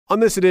On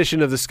this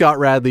edition of the Scott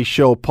Radley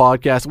Show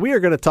podcast, we are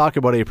going to talk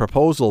about a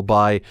proposal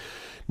by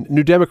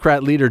New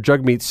Democrat leader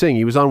Jagmeet Singh.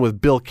 He was on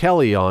with Bill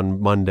Kelly on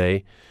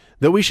Monday,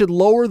 that we should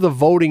lower the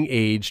voting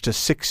age to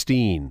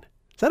 16.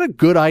 Is that a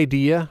good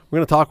idea? We're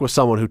going to talk with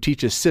someone who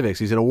teaches civics.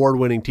 He's an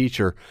award-winning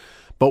teacher,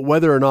 but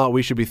whether or not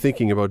we should be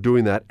thinking about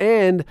doing that.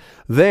 And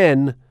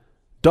then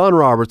Don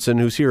Robertson,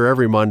 who's here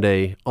every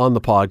Monday on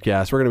the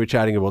podcast, we're going to be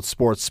chatting about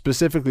sports,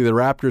 specifically the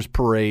Raptors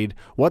parade,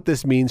 what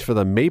this means for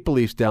the Maple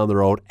Leafs down the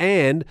road,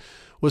 and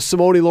was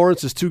Simone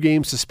Lawrence's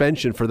 2-game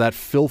suspension for that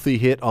filthy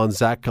hit on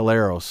Zach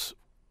Collaros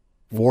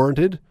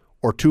warranted,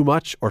 or too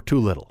much, or too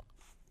little?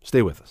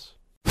 Stay with us.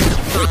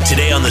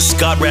 Today on the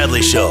Scott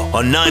Radley Show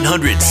on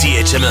 900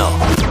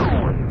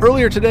 CHML.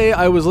 Earlier today,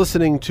 I was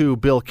listening to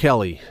Bill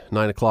Kelly,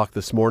 9 o'clock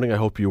this morning. I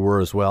hope you were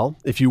as well.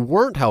 If you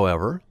weren't,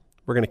 however,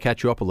 we're going to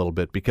catch you up a little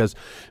bit because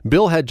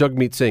Bill had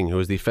Jagmeet Singh, who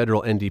is the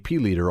Federal NDP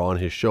leader, on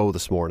his show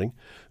this morning.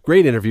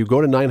 Great interview. Go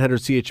to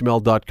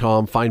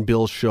 900CHML.com, find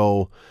Bill's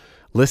show,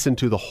 listen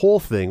to the whole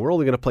thing. We're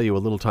only going to play you a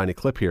little tiny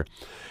clip here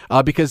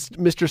because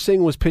Mr.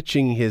 Singh was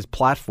pitching his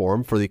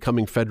platform for the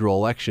coming federal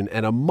election,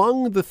 and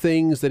among the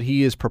things that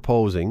he is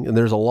proposing, and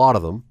there's a lot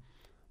of them,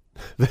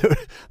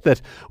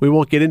 that we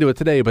won't get into it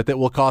today, but that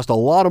will cost a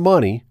lot of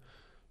money,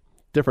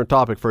 different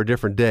topic for a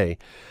different day.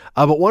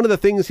 But one of the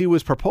things he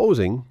was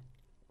proposing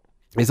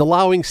is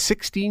allowing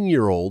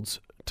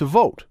 16-year-olds to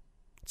vote.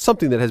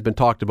 Something that has been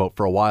talked about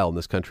for a while in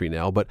this country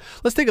now. But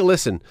let's take a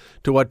listen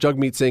to what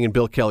Jagmeet Singh and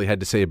Bill Kelly had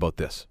to say about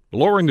this.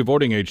 Lowering the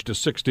voting age to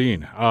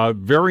 16.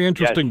 Very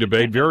interesting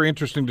debate, very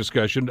interesting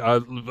discussion.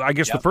 I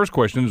guess the first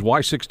question is,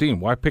 why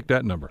 16? Why pick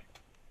that number?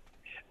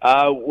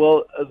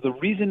 Well, the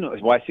reason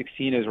why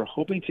 16 is we're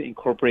hoping to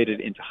incorporate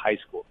it into high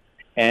school.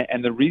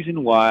 And the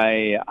reason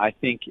why I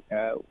think,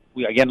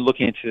 we again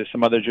looking into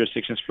some other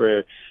jurisdictions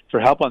for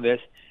help on this,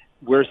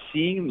 we're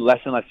seeing less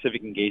and less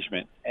civic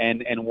engagement.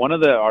 And one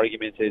of the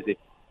arguments is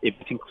if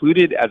it's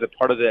included as a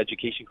part of the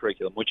education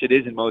curriculum, which it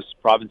is in most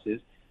provinces,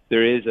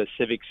 there is a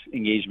civics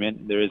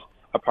engagement. There is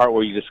a part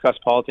where you discuss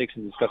politics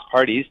and discuss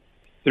parties.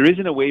 There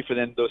isn't a way for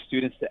those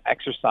students to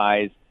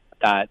exercise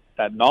that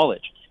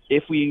knowledge.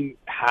 If we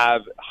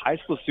have high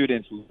school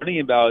students learning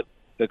about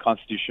the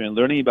Constitution,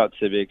 learning about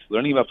civics,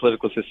 learning about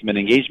political system and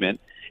engagement,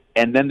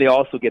 and then they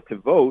also get to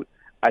vote,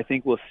 I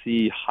think we'll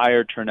see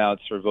higher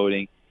turnouts for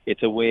voting.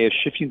 It's a way of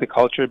shifting the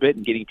culture a bit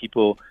and getting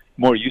people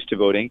more used to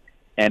voting,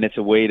 and it's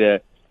a way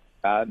to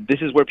this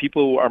is where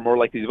people are more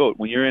likely to vote.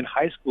 When you're in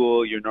high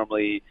school, you're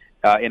normally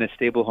in a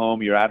stable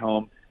home, you're at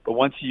home. But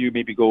once you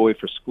maybe go away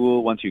for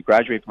school, once you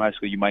graduate from high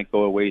school, you might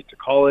go away to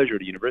college or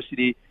to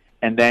university,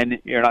 and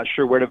then you're not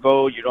sure where to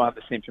vote. You don't have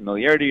the same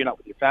familiarity. You're not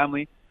with your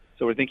family.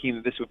 So we're thinking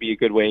that this would be a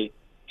good way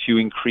to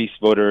increase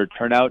voter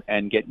turnout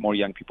and get more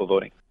young people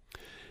voting.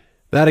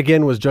 That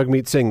again was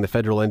Jagmeet Singh, the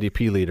Federal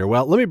NDP leader.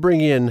 Well, let me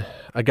bring in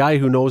a guy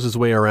who knows his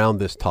way around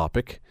this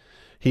topic.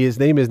 His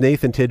name is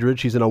Nathan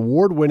Tidridge. He's an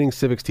award-winning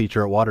civics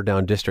teacher at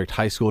Waterdown District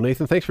High School.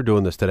 Nathan, thanks for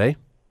doing this today.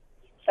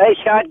 Hey,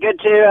 Scott. Good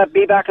to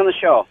be back on the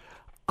show.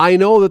 I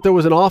know that there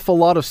was an awful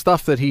lot of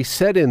stuff that he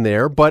said in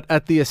there, but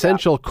at the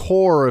essential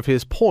core of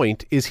his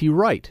point, is he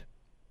right?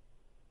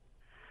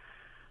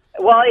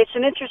 Well, it's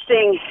an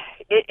interesting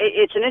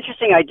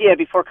idea.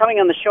 Before coming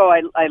on the show,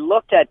 I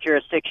looked at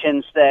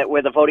jurisdictions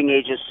where the voting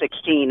age is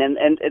 16,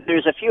 and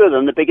there's a few of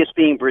them, the biggest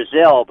being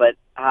Brazil, but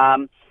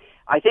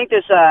I think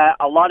there's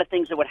a lot of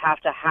things that would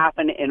have to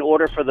happen in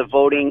order for the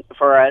voting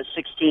for a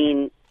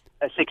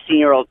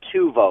 16-year-old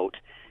to vote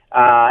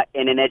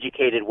in an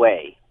educated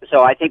way.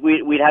 So I think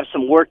we'd have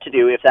some work to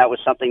do if that was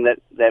something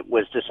that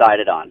was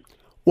decided on.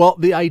 Well,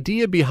 the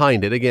idea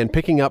behind it, again,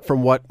 picking up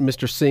from what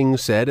Mr. Singh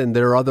said, and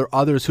there are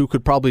others who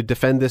could probably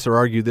defend this or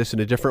argue this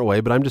in a different way,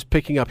 but I'm just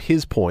picking up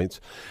his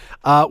points,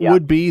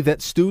 would be that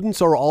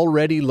students are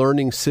already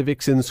learning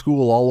civics in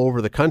school all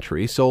over the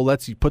country, so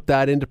let's put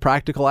that into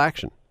practical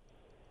action.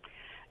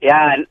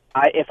 Yeah, and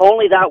if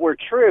only that were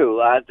true.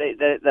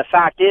 The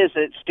fact is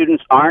that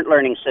students aren't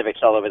learning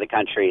civics all over the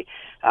country.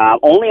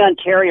 Only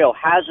Ontario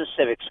has a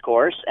civics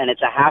course, and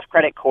it's a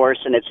half-credit course,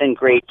 and it's in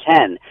grade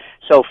 10,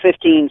 so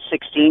 15,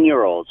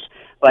 16-year-olds.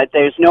 But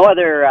there's no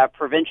other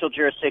provincial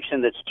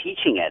jurisdiction that's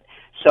teaching it.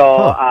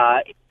 So,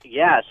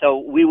 so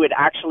we would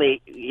actually,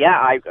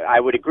 I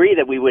would agree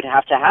that we would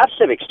have to have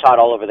civics taught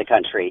all over the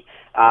country.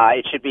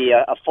 It should be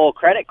a full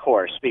credit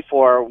course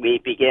before we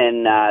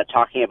begin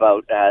talking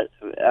about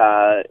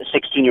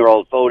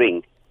 16-year-old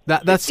voting.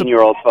 That's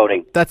 16-year-old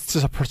voting. That's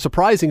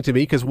surprising to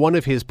me because one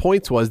of his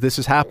points was this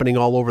is happening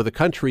all over the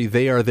country.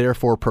 They are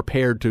therefore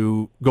prepared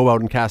to go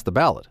out and cast a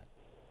ballot.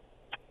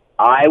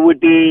 I would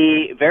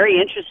be very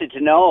interested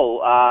to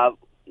know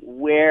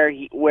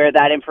where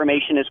that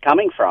information is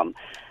coming from.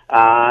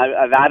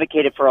 I've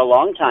advocated for a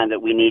long time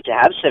that we need to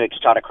have civics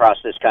taught across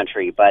this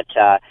country, but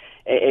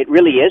it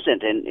really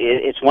isn't, and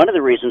it's one of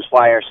the reasons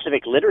why our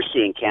civic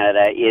literacy in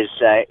Canada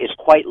is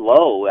quite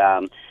low.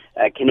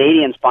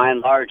 Canadians, by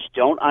and large,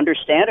 don't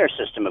understand our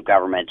system of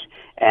government,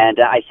 and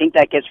I think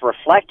that gets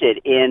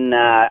reflected in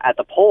at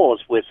the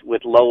polls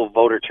with low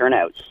voter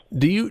turnouts.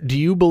 Do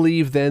you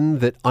believe then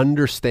that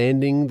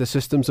understanding the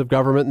systems of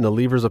government and the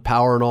levers of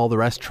power and all the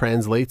rest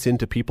translates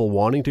into people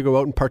wanting to go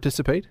out and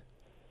participate?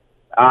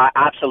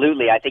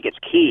 Absolutely. I think it's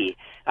key.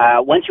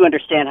 Once you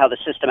understand how the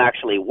system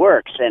actually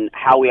works and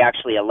how we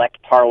actually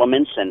elect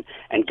parliaments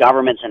and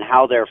governments and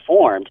how they're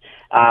formed,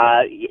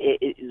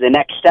 the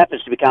next step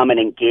is to become an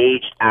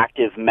engaged,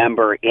 active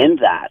member in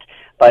that.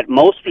 But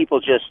most people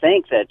just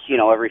think that,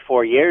 every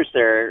 4 years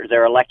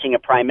they're electing a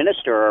prime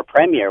minister or a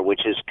premier,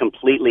 which is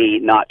completely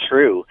not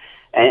true.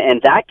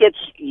 And that gets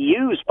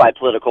used by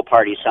political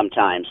parties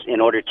sometimes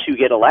in order to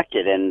get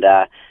elected. And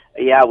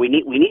we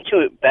need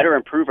to better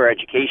improve our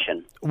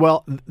education.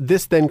 Well,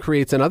 this then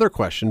creates another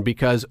question,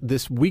 because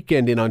this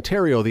weekend in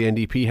Ontario, the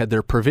NDP had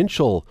their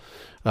provincial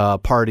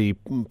party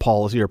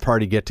policy or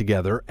party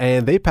get-together,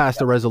 and they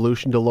passed a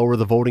resolution to lower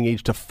the voting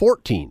age to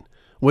 14,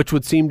 which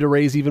would seem to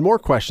raise even more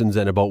questions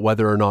then about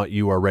whether or not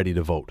you are ready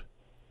to vote.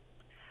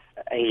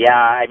 Yeah,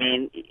 I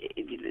mean,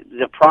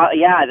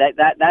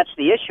 that's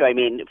the issue. I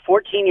mean,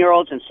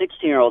 14-year-olds and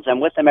 16-year-olds, I'm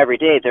with them every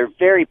day. They're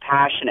very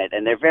passionate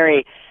and they're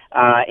very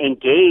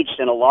engaged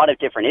in a lot of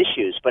different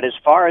issues. But as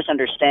far as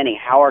understanding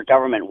how our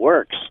government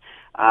works,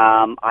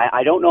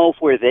 I don't know if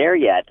we're there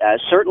yet.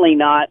 Certainly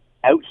not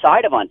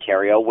outside of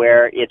Ontario,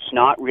 where it's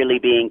not really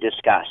being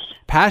discussed.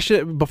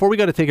 Passionate, before we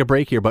got to take a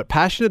break here, but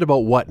passionate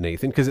about what,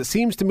 Nathan? Because it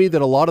seems to me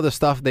that a lot of the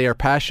stuff they are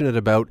passionate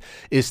about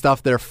is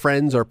stuff their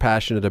friends are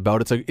passionate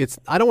about. It's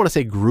I don't want to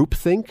say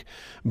groupthink,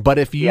 but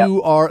if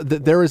you are,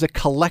 there is a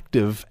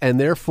collective, and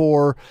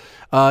therefore,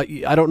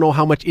 I don't know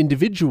how much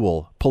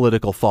individual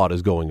political thought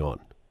is going on.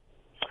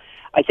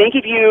 I think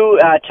if you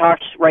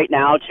talked right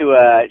now to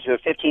a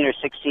 15 or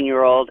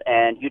 16-year-old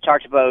and you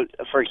talked about,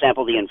 for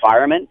example, the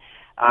environment,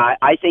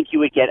 I think you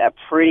would get a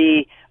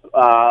pretty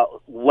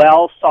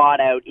well thought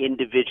out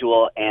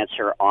individual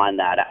answer on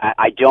that.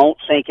 I don't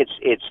think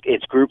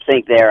it's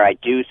groupthink there. I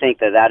do think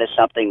that is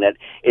something that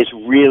is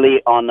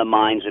really on the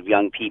minds of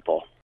young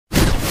people.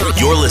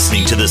 You're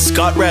listening to the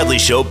Scott Radley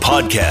Show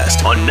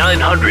podcast on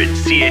 900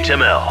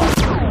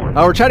 CHML.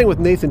 We're chatting with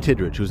Nathan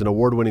Tidridge, who's an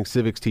award-winning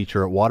civics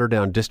teacher at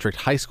Waterdown District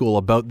High School,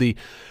 about the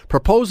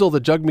proposal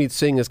that Jagmeet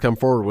Singh has come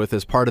forward with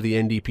as part of the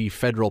NDP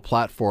federal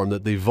platform,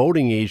 that the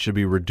voting age should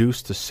be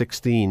reduced to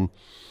 16.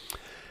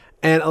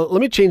 And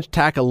let me change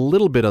tack a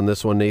little bit on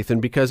this one, Nathan,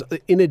 because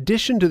in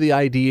addition to the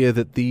idea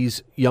that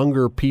these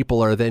younger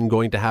people are then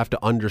going to have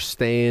to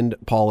understand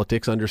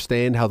politics,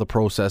 understand how the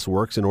process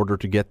works in order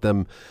to get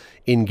them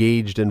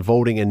engaged in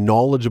voting and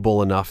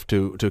knowledgeable enough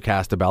to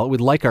cast a ballot.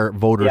 We'd like our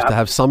voters to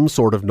have some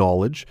sort of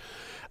knowledge.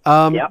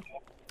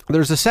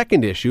 There's a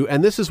second issue,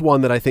 and this is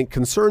one that I think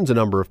concerns a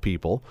number of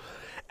people,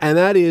 and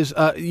that is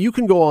you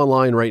can go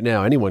online right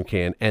now, anyone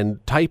can, and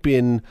type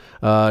in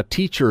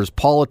teachers,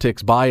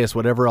 politics, bias,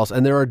 whatever else,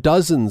 and there are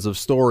dozens of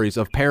stories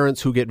of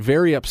parents who get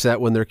very upset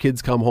when their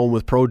kids come home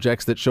with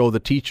projects that show the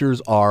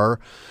teachers are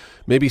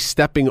maybe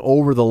stepping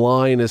over the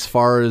line as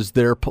far as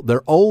their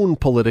own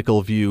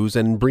political views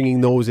and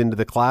bringing those into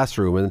the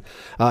classroom.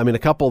 And a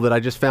couple that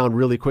I just found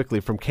really quickly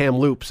from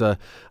Kamloops, it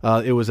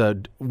was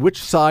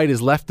which side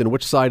is left and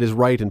which side is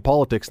right in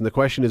politics, and the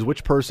question is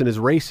which person is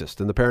racist,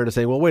 and the parent is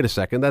saying, well, wait a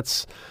second,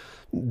 that's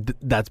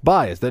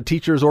bias. That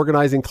teacher is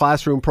organizing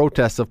classroom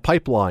protests of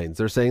pipelines.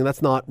 They're saying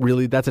that's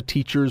a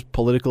teacher's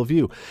political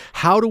view.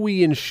 How do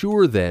we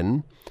ensure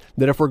then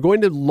that if we're going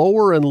to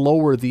lower and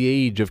lower the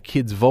age of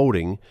kids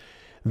voting,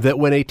 that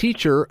when a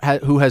teacher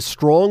who has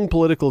strong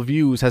political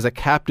views has a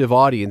captive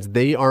audience,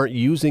 they aren't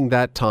using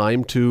that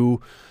time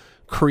to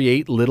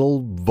create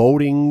little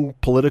voting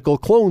political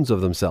clones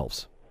of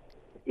themselves?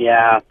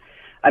 Yeah.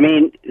 I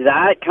mean,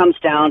 that comes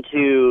down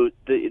to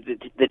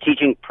the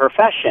teaching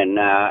profession.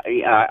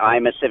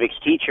 I'm a civics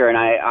teacher, and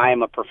I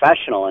am a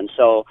professional, and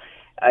so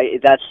I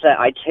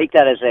take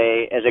that as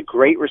a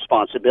great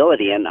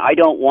responsibility. And I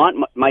don't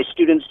want my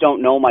students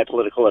don't know my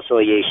political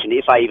affiliation,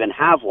 if I even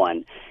have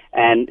one.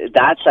 And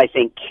that's, I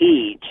think,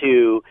 key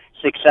to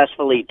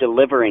successfully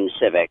delivering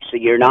civics. So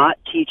you're not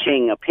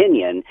teaching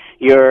opinion;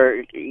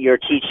 you're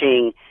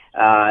teaching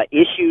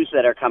issues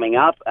that are coming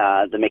up,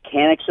 the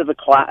mechanics of the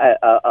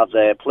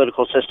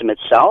political system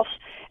itself.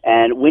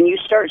 And when you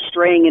start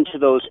straying into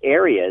those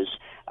areas,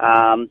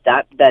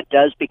 that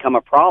does become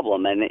a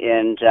problem.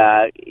 And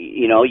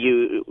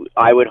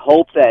I would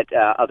hope that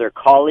other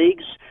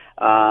colleagues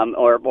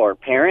or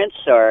parents,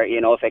 or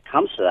if it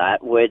comes to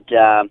that, would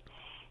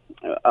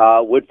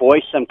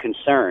voice some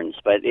concerns.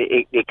 But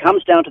it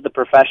comes down to the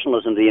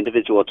professionalism of the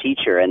individual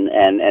teacher, and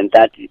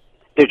that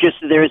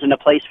there isn't a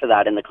place for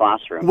that in the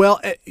classroom.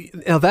 Well,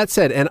 now that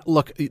said, and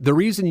look, the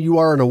reason you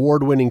are an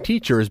award-winning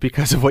teacher is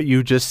because of what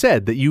you just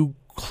said, that you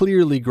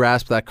clearly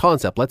grasp that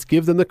concept. Let's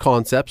give them the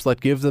concepts, let's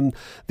give them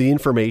the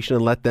information,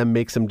 and let them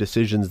make some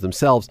decisions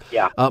themselves.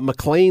 Yeah.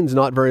 Maclean's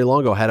not very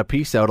long ago had a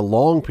piece out, a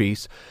long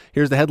piece.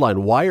 Here's the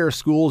headline: Why are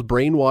schools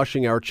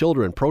brainwashing our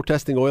children?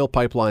 Protesting oil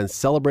pipelines,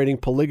 celebrating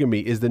polygamy.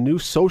 Is the new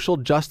social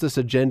justice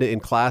agenda in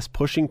class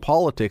pushing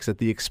politics at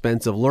the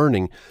expense of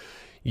learning?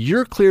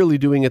 You're clearly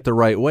doing it the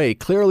right way.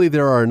 Clearly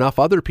there are enough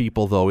other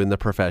people, though, in the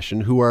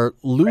profession who are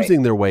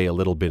losing their way a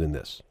little bit in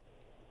this.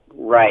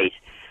 Right.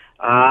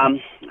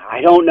 I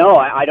don't know.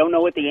 I don't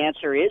know what the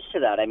answer is to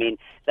that. I mean,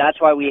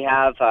 that's why we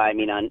have,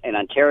 in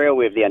Ontario,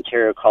 we have the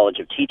Ontario College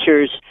of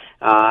Teachers,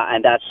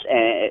 and that's,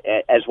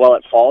 as well,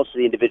 it falls to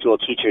the individual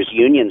teachers'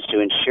 unions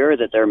to ensure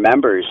that their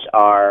members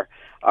are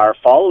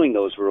following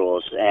those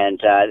rules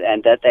and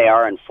that they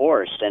are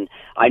enforced. And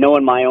I know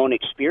in my own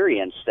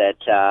experience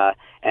that,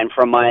 and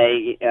from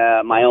my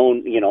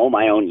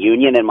own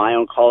union and my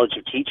own college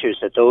of teachers,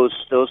 that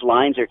those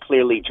lines are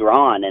clearly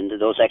drawn and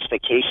those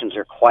expectations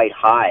are quite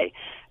high.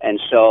 And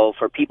so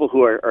for people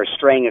who are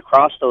straying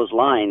across those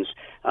lines,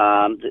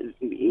 there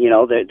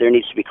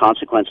needs to be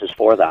consequences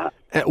for that.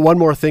 One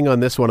more thing on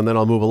this one, and then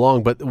I'll move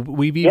along. But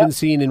we've even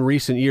seen in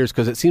recent years,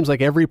 because it seems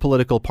like every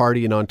political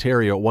party in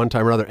Ontario at one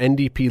time or another,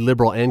 NDP,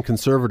 Liberal, and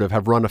Conservative,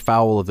 have run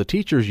afoul of the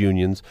teachers'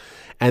 unions,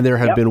 and there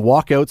have been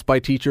walkouts by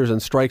teachers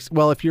and strikes.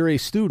 Well, if you're a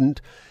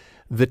student,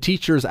 the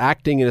teachers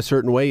acting in a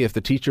certain way, if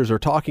the teachers are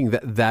talking,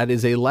 that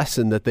is a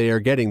lesson that they are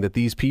getting, that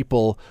these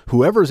people,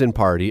 whoever's in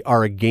party,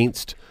 are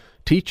against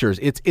teachers.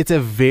 It's a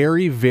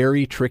very,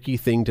 very tricky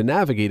thing to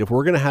navigate. If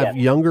we're going to have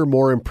younger,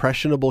 more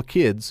impressionable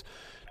kids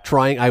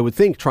trying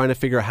to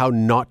figure out how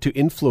not to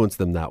influence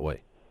them that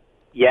way.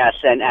 Yes,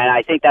 and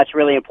I think that's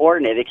really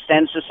important. It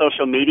extends to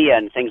social media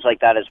and things like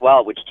that as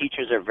well, which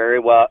teachers are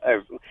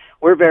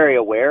we're very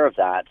aware of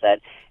that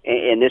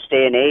in this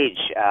day and age,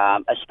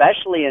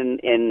 especially in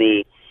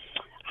the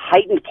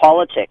heightened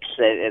politics,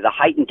 the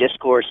heightened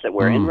discourse that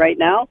we're in right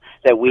now,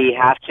 that we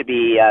have to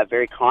be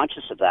very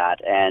conscious of that.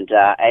 And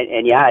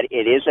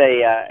it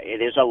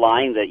is a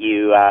line that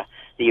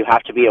you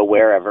have to be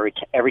aware of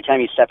every time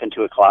you step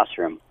into a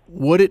classroom.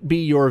 Would it be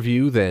your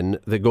view then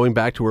that, going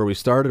back to where we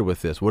started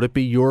with this, would it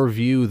be your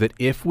view that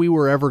if we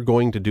were ever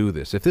going to do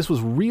this, if this was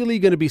really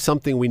going to be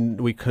something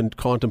we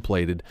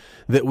contemplated,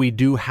 that we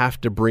do have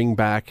to bring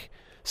back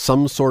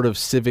some sort of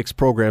civics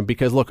program?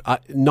 Because look,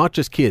 not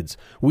just kids,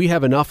 we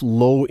have enough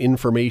low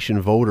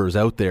information voters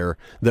out there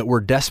that we're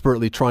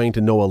desperately trying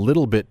to know a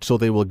little bit so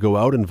they will go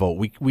out and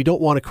vote. We don't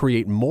want to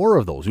create more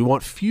of those. We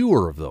want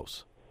fewer of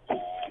those.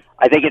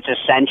 I think it's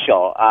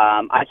essential.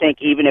 I think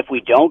even if we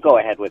don't go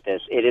ahead with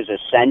this, it is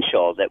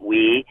essential that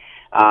we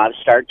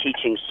start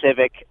teaching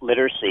civic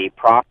literacy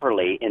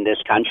properly in this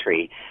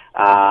country.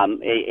 The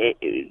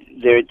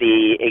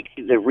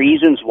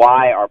reasons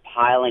why are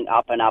piling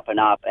up and up and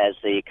up as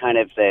the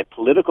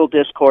political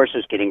discourse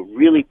is getting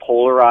really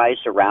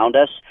polarized around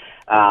us.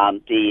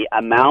 The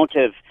amount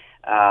of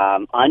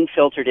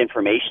unfiltered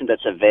information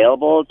that's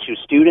available to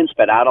students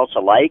but adults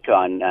alike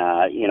on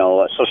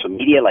social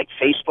media like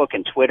Facebook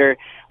and Twitter,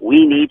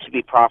 we need to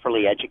be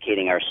properly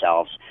educating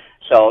ourselves.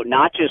 So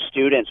not just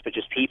students, but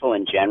just people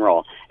in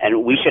general.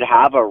 And we should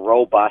have a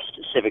robust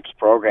civics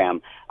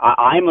program.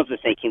 I'm of the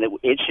thinking that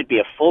it should be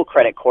a full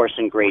credit course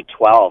in grade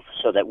 12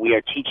 so that we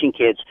are teaching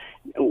kids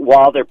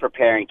while they're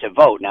preparing to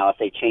vote. Now, if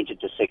they change it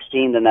to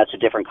 16, then that's a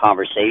different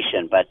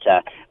conversation. But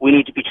we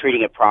need to be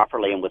treating it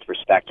properly and with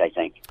respect, I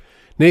think.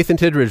 Nathan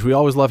Tidridge, we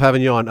always love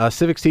having you on. A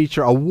civics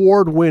teacher,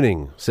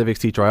 award-winning civics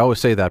teacher. I always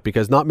say that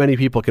because not many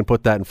people can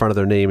put that in front of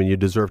their name, and you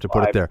deserve to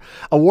put it there.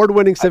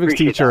 Award-winning civics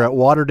teacher at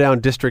Waterdown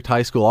District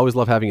High School. Always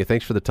love having you.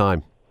 Thanks for the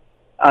time.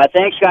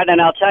 Thanks, Scott. And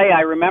I'll tell you,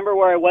 I remember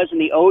where I was in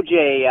the OJ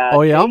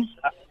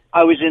case.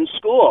 I was in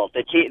school.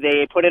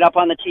 They put it up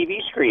on the TV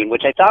screen,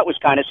 which I thought was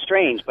kind of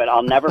strange, but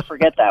I'll never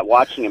forget that,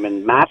 watching him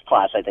in math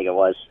class, I think it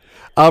was.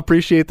 I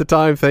appreciate the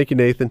time. Thank you,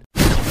 Nathan.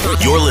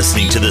 You're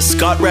listening to the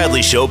Scott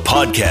Radley Show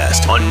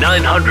podcast on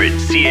 900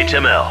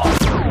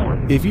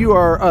 CHML. If you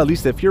are, at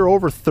least if you're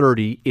over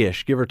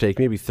 30-ish, give or take,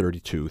 maybe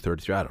 32,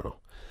 33, I don't know.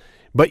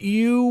 But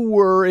you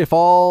were,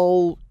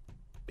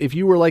 if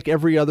you were like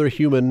every other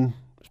human,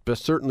 but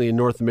certainly in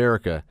North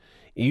America,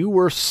 you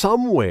were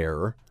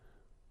somewhere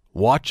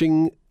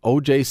watching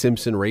OJ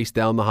Simpson race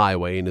down the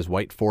highway in his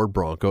white Ford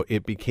Bronco.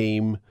 It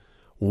became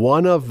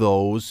one of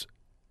those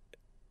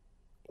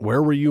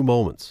where were you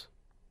moments.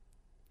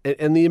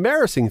 And the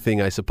embarrassing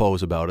thing, I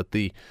suppose, about it,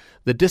 the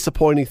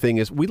disappointing thing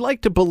is we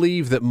like to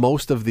believe that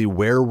most of the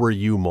where were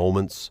you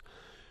moments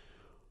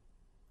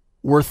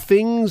were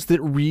things that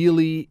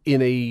really,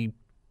 in a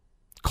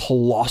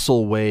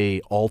colossal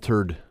way,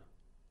 altered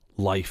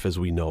life as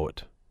we know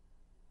it.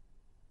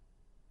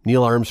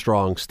 Neil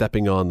Armstrong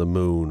stepping on the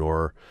moon,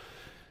 or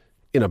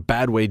in a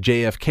bad way,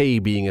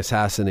 JFK being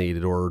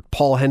assassinated, or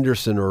Paul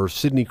Henderson or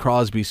Sidney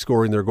Crosby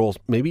scoring their goals.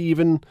 Maybe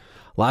even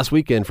last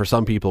weekend for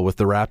some people with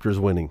the Raptors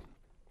winning.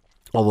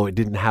 Although it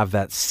didn't have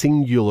that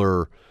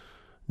singular,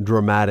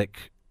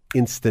 dramatic,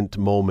 instant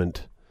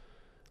moment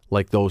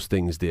like those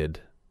things did.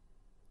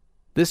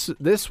 This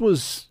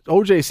was,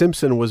 O.J.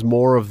 Simpson was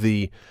more of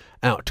the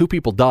Now, 2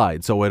 people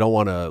died, so I don't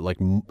want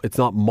to, it's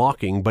not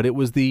mocking, but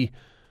it's the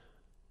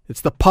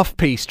puff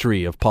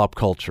pastry of pop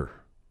culture.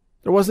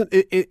 There wasn't,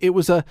 it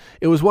was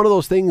one of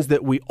those things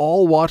that we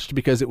all watched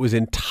because it was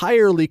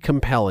entirely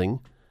compelling,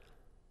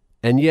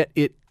 and yet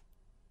it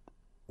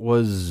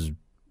was,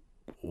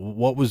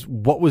 what was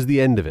the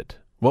end of it?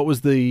 What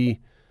was there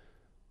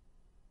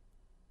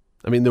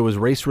was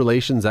race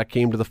relations that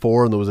came to the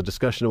fore, and there was a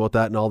discussion about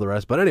that and all the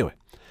rest. But anyway,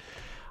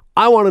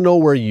 I want to know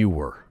where you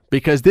were,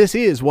 because this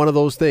is one of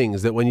those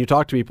things that when you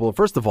talk to people,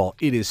 first of all,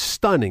 it is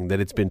stunning that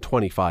it's been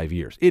 25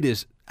 years. It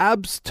is,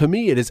 to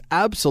me, it is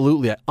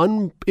absolutely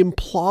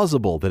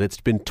implausible that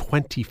it's been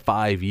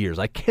 25 years.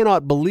 I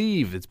cannot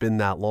believe it's been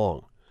that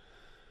long.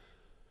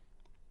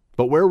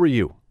 But where were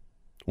you?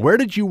 Where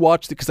did you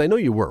watch because I know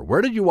you were.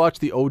 Where did you watch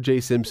the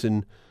OJ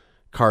Simpson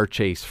car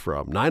chase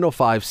from?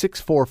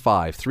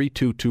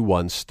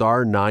 905-645-3221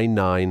 star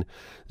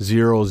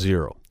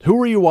 9900. Who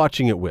were you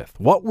watching it with?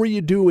 What were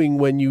you doing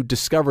when you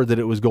discovered that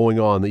it was going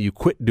on, that you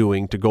quit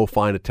doing to go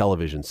find a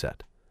television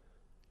set?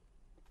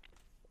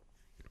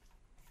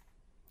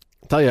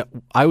 I'll tell you,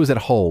 I was at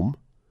home.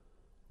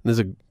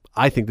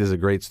 I think this is a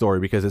great story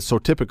because it's so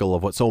typical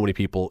of what so many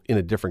people in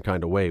a different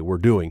kind of way were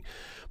doing.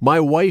 My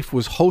wife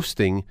was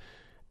hosting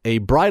a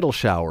bridal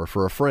shower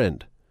for a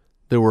friend.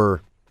 There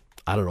were,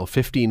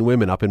 15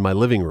 women up in my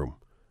living room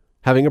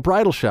having a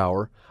bridal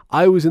shower.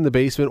 I was in the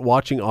basement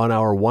watching on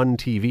our one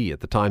TV at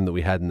the time that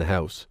we had in the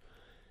house.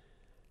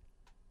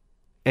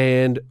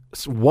 And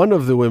one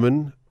of the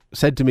women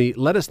said to me,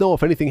 let us know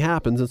if anything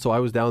happens. And so I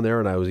was down there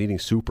and I was eating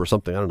soup or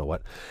something. I don't know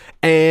what.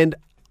 And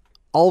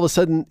all of a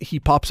sudden he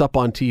pops up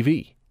on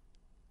TV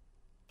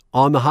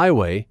on the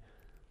highway.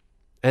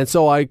 And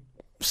so I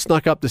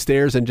snuck up the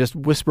stairs and just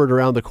whispered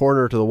around the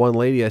corner to the one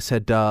lady. I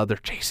said, they're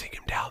chasing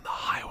him down the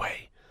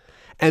highway.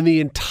 And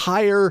the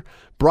entire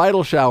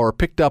bridal shower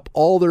picked up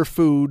all their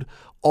food,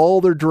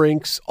 all their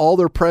drinks, all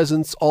their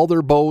presents, all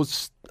their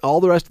bows, all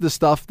the rest of the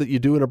stuff that you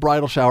do in a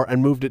bridal shower,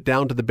 and moved it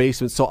down to the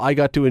basement. So I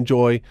got to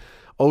enjoy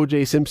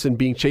OJ Simpson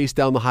being chased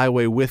down the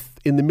highway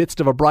in the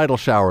midst of a bridal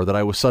shower that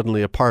I was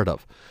suddenly a part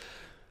of.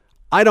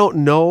 I don't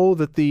know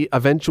that the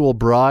eventual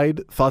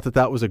bride thought that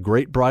that was a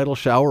great bridal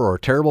shower or a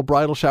terrible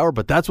bridal shower,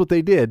 but that's what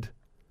they did.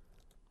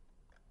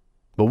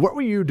 But what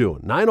were you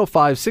doing?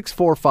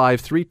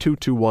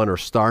 905-645-3221 or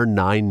star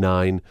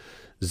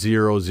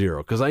 9900,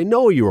 because I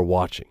know you were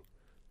watching.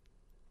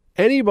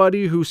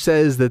 Anybody who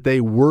says that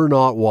they were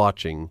not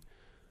watching,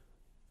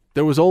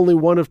 there was only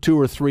one of 2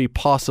 or 3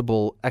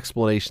 possible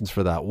explanations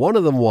for that. One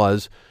of them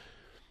was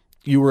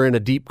you were in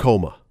a deep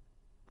coma,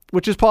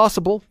 which is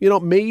possible.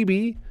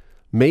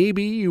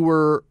 Maybe you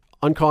were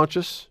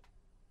unconscious,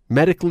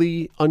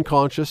 medically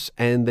unconscious,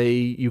 and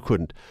you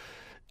couldn't.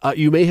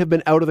 You may have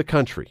been out of the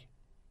country.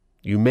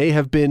 You may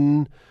have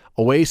been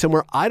away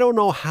somewhere. I don't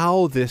know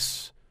how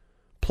this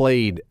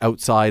played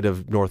outside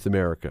of North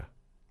America.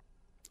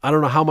 I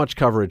don't know how much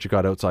coverage you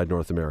got outside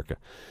North America.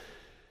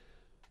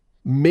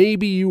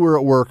 Maybe you were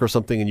at work or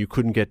something and you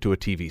couldn't get to a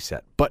TV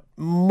set. But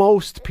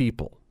most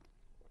people,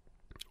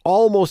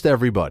 almost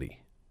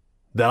everybody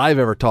that I've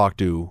ever talked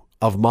to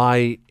of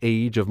my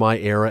age, of my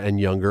era and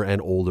younger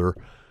and older,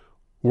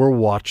 were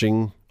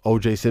watching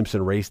OJ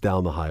Simpson race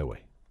down the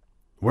highway.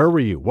 Where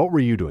were you? What were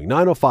you doing?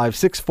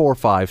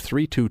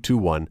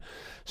 905-645-3221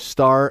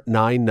 star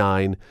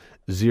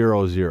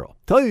 9900.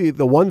 Tell you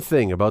the one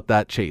thing about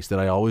that chase that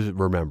I always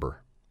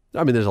remember.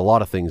 There's a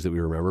lot of things that we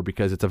remember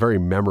because it's a very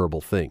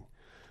memorable thing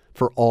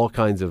for all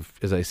kinds of,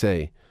 as I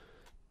say,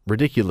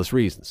 ridiculous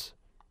reasons.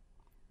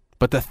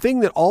 But the thing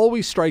that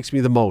always strikes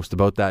me the most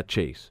about that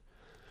chase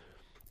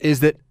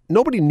is that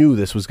nobody knew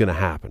this was going to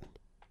happen.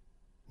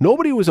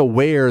 Nobody was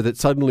aware that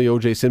suddenly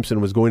O.J.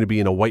 Simpson was going to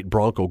be in a white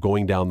Bronco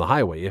going down the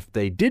highway. If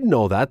they did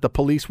know that, the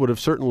police would have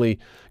certainly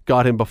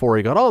got him before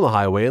he got on the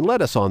highway and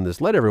let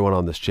everyone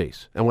on this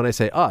chase. And when I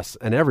say us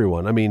and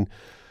everyone,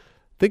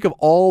 think of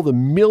all the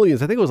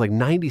millions. I think it was like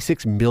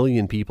 96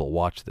 million people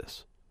watched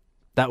this.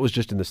 That was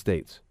just in the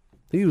States.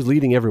 He was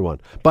leading everyone.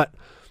 But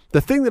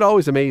the thing that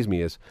always amazed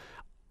me is,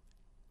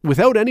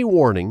 without any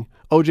warning,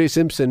 O.J.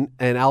 Simpson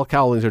and Al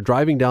Cowlings are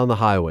driving down the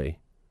highway.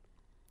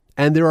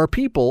 And there are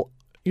people,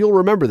 you'll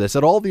remember this,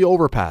 at all the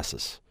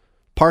overpasses,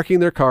 parking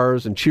their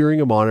cars and cheering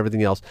them on and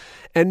everything else.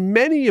 And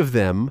many of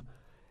them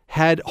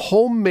had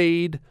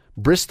homemade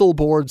Bristol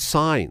board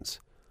signs.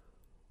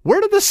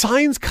 Where did the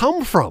signs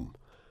come from?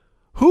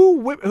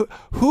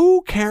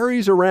 Who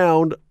carries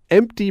around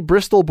empty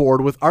Bristol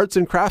board with arts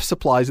and crafts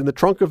supplies in the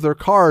trunk of their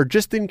car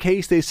just in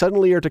case they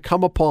suddenly are to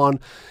come upon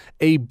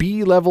a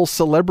B-level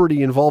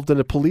celebrity involved in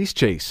a police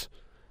chase?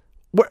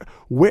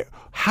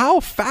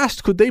 How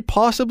fast could they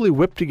possibly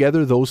whip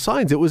together those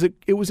signs? It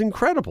was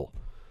incredible.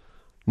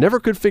 Never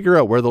could figure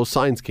out where those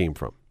signs came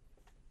from.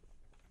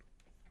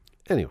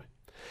 Anyway,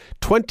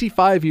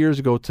 25 years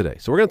ago today.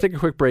 So we're going to take a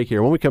quick break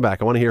here. When we come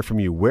back, I want to hear from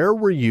you. Where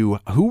were you?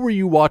 Who were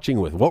you watching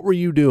with? What were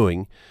you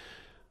doing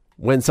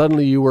when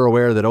suddenly you were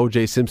aware that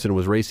O.J. Simpson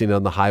was racing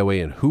on the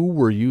highway? And who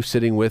were you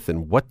sitting with?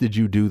 And what did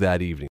you do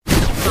that evening?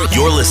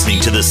 You're listening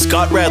to the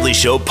Scott Radley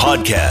Show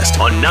podcast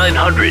on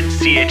 900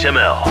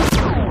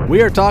 CHML.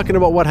 We are talking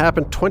about what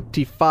happened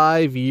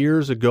 25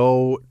 years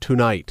ago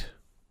tonight.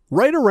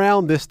 Right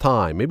around this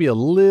time, maybe a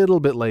little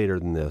bit later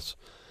than this.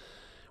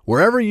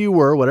 Wherever you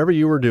were, whatever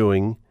you were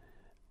doing,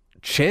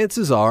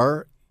 chances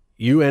are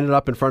you ended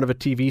up in front of a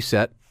TV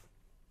set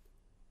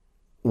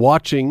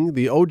watching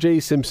the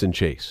OJ Simpson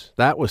chase.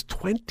 That was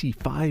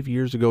 25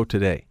 years ago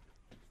today.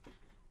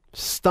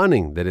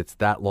 Stunning that it's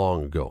that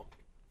long ago.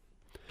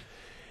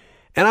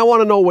 And I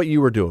want to know what you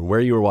were doing, where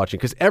you were watching,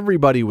 because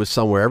everybody was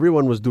somewhere.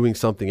 Everyone was doing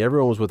something.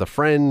 Everyone was with a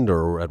friend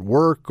or at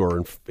work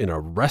or in a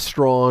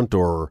restaurant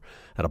or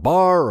at a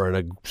bar or in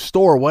a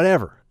store,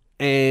 whatever,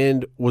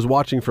 and was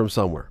watching from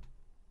somewhere.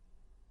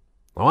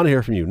 I want to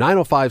hear from you.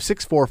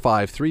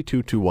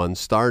 905-645-3221,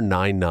 star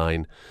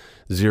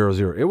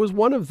 9900. It was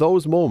one of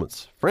those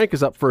moments. Frank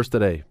is up first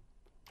today.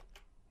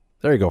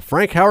 There you go.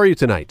 Frank, how are you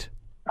tonight?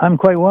 I'm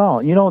quite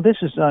well. This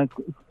is, where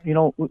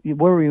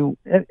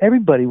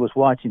everybody was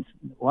watching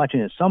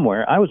it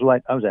somewhere. I was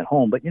at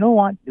home, but you know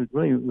what? It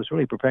was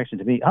really perplexing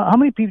to me. How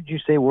many people did you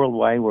say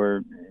worldwide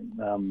were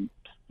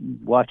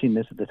watching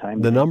this at the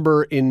time? The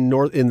number in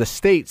the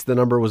States, the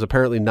number was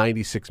apparently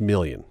 96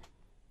 million.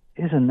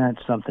 Isn't that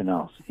something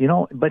else?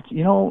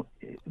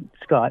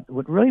 Scott,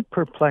 what really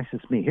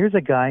perplexes me, here's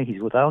a guy,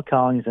 he's with Al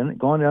Collins, and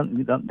going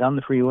down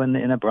the freeway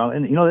in a Bronco,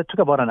 and it took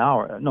about an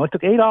hour. No, it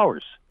took 8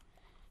 hours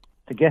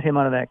to get him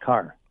out of that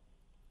car.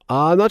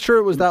 I'm not sure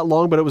it was that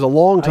long, but it was a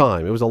long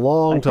time. It was a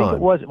long time. I think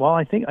it was. Well,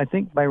 I think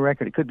by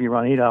record it could be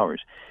around 8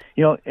 hours.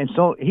 And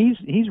so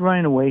he's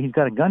running away. He's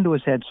got a gun to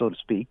his head, so to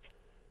speak.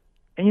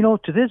 And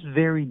to this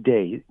very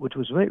day, which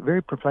was very,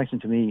 very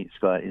perplexing to me,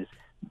 Scott, is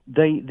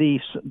the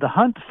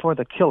hunt for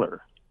the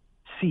killer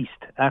ceased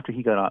after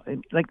he got off.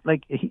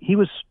 Like he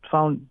was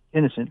found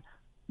innocent,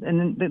 and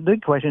then the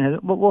big question is,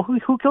 well,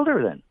 who killed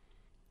her then?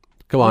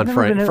 Come on,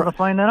 Frank. Been able to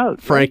find that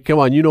out. Frank, right? Come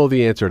on, you know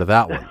the answer to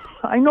that one.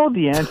 I know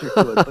the answer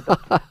to it, but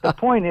the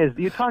point is,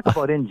 you talk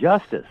about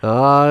injustice.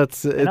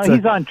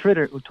 He's on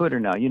Twitter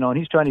now, and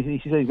he said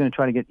he's going to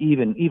try to get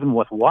even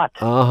with what?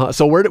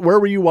 So where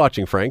were you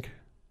watching, Frank?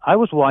 I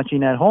was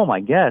watching at home, I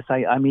guess.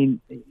 I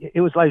mean, I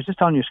was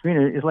just on your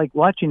screener. It's like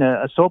watching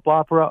a soap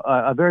opera,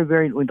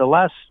 the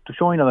last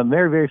showing of a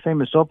very, very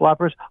famous soap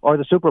operas, or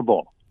the Super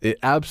Bowl. It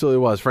absolutely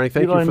was, Frank.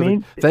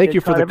 Thank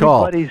you for the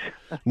call.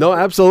 No,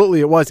 absolutely,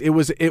 it was.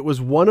 It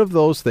was one of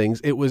those things.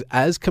 It was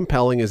as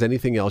compelling as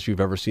anything else you've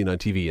ever seen on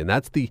TV, and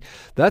that's the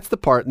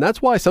part, and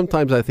that's why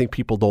sometimes I think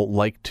people don't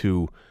like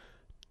to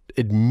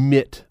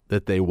admit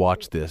that they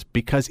watch this,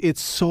 because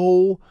it's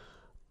so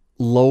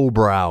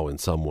lowbrow in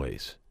some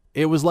ways.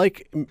 It was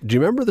like, do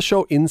you remember the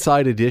show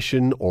Inside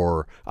Edition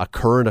or A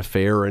Current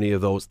Affair or any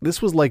of those?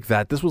 This was like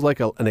that. This was like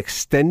an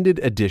extended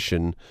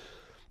edition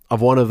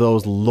of one of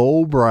those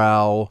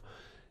lowbrow,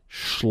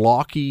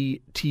 schlocky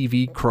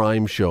TV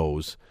crime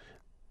shows,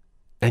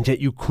 and yet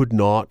you could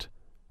not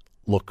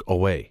look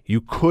away.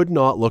 You could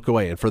not look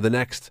away. And for the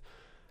next,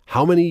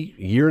 how many,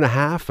 year and a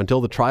half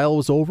until the trial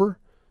was over?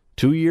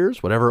 2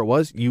 years, whatever it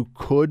was, you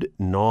could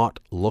not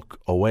look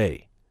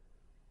away.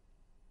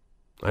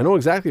 I know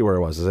exactly where I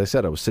was. As I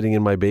said, I was sitting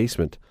in my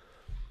basement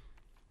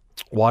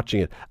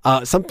watching it.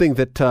 Something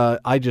that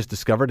I just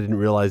discovered, I didn't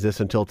realize this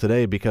until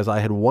today, because I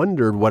had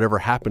wondered whatever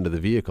happened to the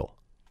vehicle.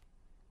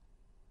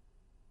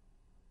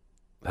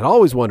 I'd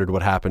always wondered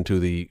what happened to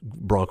the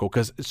Bronco,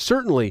 because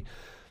certainly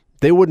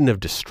they wouldn't have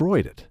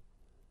destroyed it.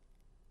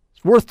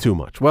 It's worth too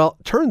much. Well,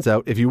 turns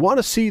out if you want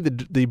to see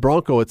the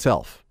Bronco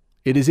itself,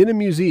 it is in a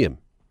museum.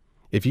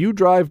 If you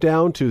drive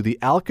down to the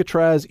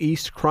Alcatraz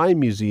East Crime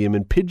Museum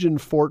in Pigeon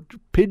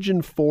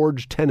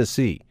Forge,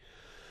 Tennessee,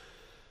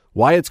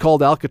 why it's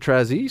called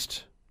Alcatraz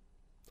East,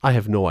 I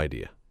have no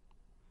idea,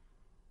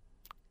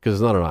 because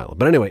it's not an island.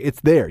 But anyway,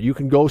 it's there. You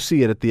can go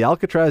see it at the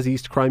Alcatraz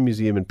East Crime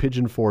Museum in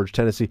Pigeon Forge,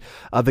 Tennessee.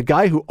 The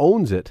guy who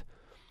owns it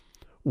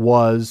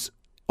was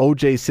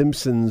OJ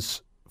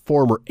Simpson's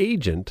former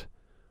agent,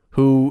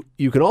 who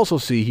you can also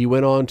see he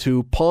went on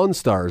to Pawn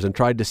Stars and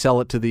tried to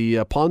sell it to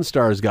the Pawn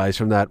Stars guys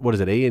from that, what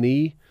is it,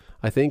 A&E,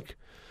 I think,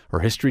 or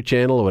History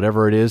Channel or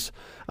whatever it is,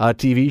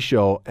 TV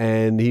show,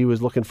 and he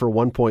was looking for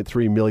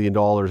 $1.3 million,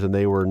 and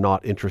they were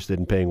not interested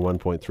in paying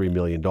 $1.3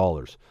 million.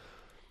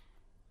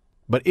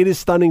 But it is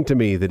stunning to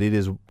me that it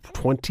is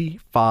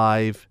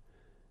 25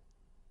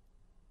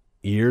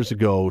 years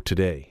ago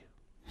today.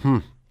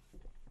 And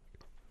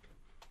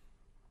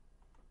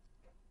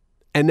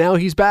now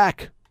he's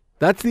back.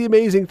 That's the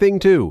amazing thing,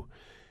 too.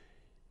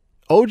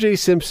 OJ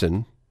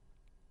Simpson,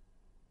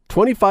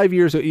 25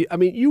 years ago, I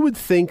mean, you would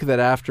think that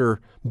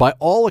after, by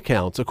all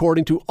accounts,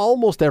 according to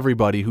almost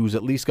everybody who's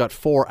at least got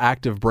 4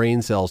 active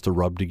brain cells to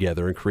rub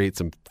together and create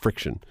some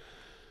friction,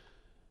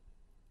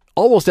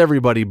 almost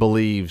everybody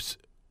believes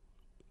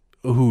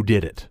who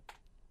did it.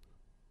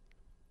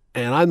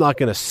 And I'm not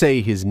going to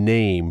say his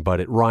name, but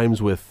it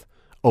rhymes with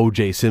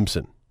OJ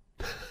Simpson.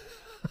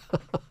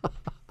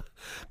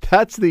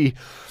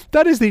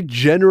 That is the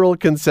general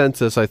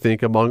consensus, I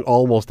think, among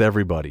almost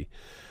everybody.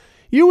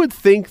 You would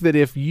think that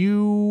if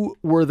you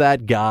were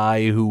that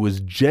guy who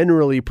was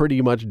generally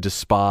pretty much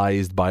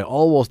despised by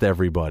almost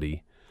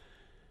everybody,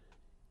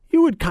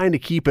 you would kind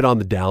of keep it on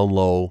the down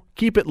low,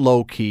 keep it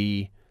low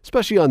key,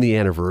 especially on the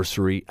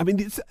anniversary. I mean,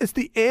 it's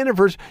the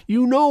anniversary.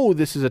 You know,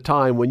 this is a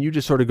time when you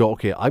just sort of go,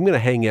 okay, I'm going to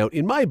hang out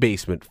in my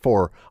basement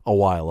for a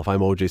while if I'm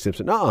OJ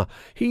Simpson.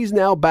 He's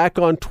now back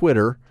on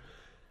Twitter,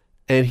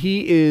 and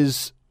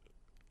he's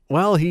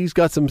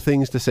got some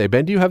things to say.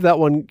 Ben, do you have that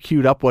one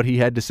queued up, what he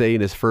had to say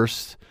in his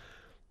first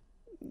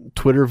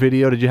Twitter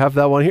video? Did you have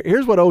that one?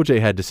 Here's what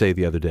OJ had to say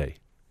the other day.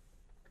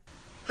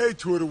 Hey,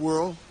 Twitter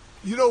world.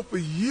 You know, for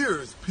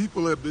years,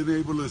 people have been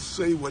able to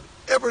say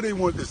whatever they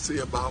want to say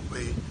about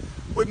me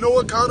with no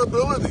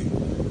accountability.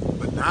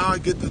 But now I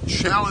get to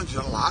challenge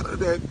a lot of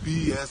that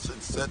BS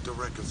and set the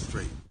record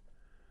straight.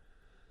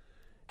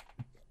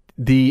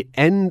 The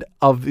end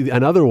of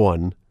another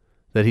one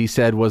that he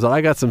said was,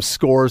 I got some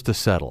scores to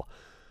settle.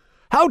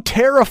 How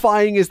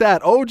terrifying is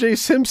that? OJ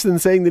Simpson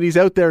saying that he's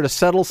out there to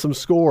settle some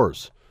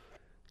scores.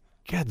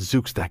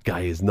 Gadzooks, that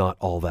guy is not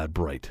all that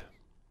bright.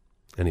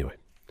 Anyway.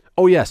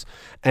 Oh, yes.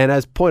 And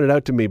as pointed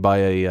out to me by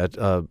a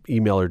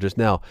emailer just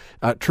now,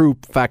 true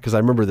fact, because I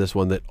remember this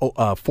one, that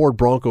Ford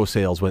Bronco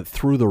sales went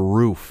through the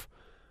roof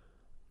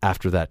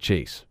after that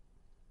chase.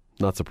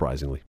 Not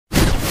surprisingly.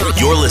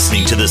 You're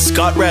listening to the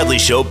Scott Radley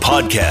Show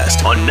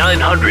podcast on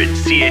 900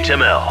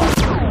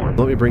 CHML.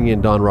 Let me bring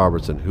in Don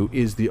Robertson, who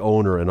is the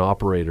owner and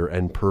operator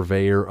and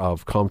purveyor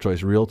of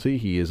ComChoice Realty.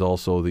 He is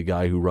also the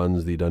guy who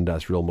runs the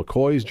Dundas Real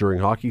McCoys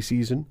during hockey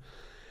season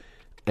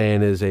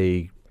and is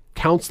a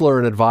counselor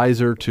and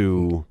advisor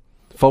to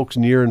folks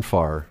near and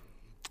far.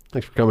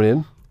 Thanks for coming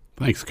in.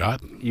 Thanks,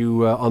 Scott.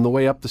 You, on the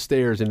way up the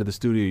stairs into the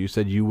studio, you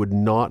said you would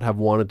not have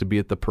wanted to be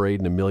at the parade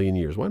in a million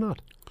years. Why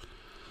not?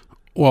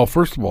 Well,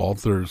 first of all,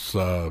 there was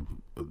a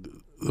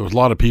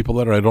lot of people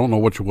there. I don't know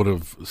what you would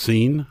have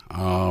seen.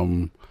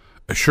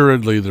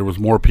 Assuredly, there was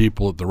more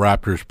people at the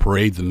Raptors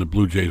parade than the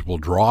Blue Jays will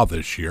draw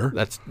this year.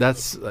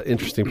 That's an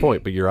interesting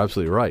point, but you're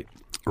absolutely right.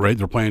 Right,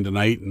 they're playing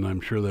tonight, and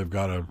I'm sure they've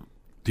got a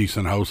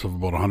decent house of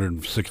about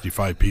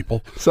 165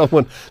 people.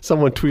 Someone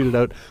tweeted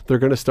out they're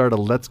going to start a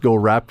 "Let's Go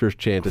Raptors"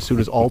 chant as soon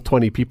as all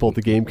 20 people at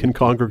the game can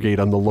congregate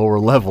on the lower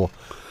level.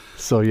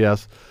 So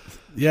yes,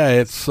 yeah,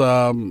 it's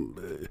I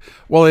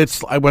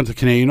went to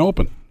Canadian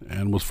Open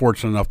and was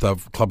fortunate enough to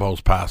have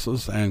clubhouse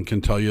passes, and can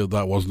tell you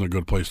that wasn't a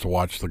good place to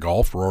watch the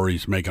golf.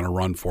 Rory's making a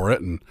run for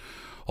it, and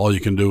all you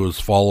can do is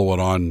follow it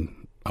on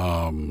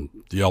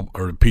the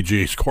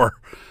PGA Score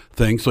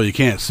thing, so you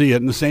can't see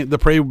it. And the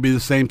parade would be the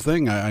same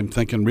thing. I'm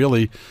thinking,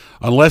 really,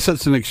 unless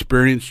it's an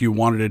experience you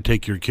wanted to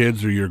take your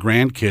kids or your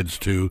grandkids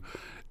to,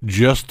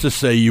 just to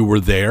say you were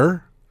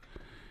there,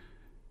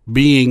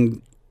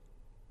 being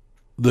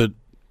the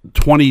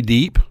 20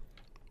 deep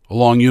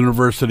along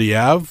University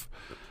Ave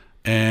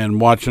and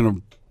watching a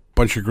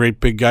bunch of great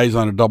big guys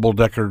on a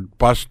double-decker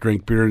bus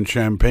drink beer and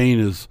champagne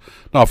is...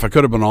 Now, if I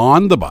could have been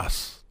on the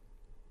bus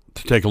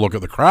to take a look at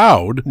the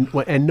crowd...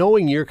 And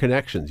knowing your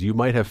connections, you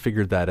might have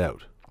figured that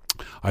out.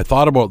 I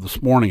thought about it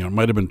this morning. It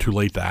might have been too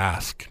late to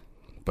ask.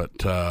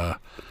 But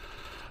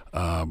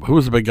who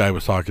was the big guy I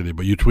was talking to?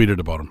 But you tweeted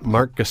about him.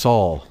 Mark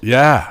Gasol.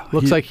 Yeah.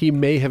 Looks like he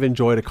may have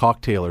enjoyed a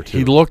cocktail or two.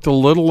 He looked a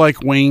little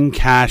like Wayne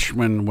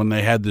Cashman when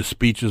they had the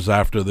speeches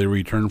after they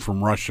returned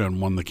from Russia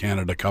and won the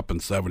Canada Cup in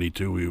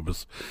 '72.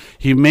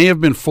 He may have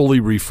been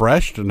fully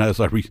refreshed, and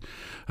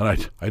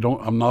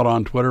I'm not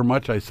on Twitter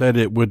much. I said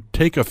it would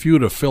take a few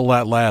to fill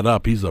that lad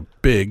up. He's a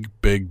big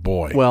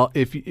boy. Well,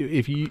 if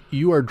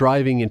you are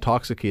driving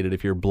intoxicated,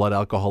 if your blood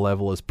alcohol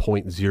level is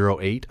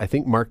 0.08, I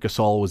think Mark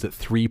Gasol was at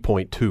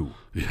 3.2.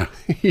 Yeah,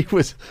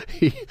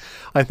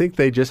 I think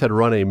they just had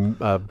run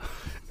a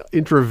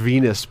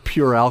intravenous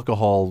pure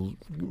alcohol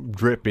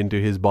drip into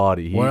his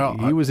body. He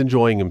was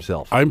enjoying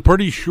himself. I'm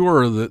pretty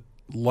sure that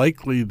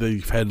likely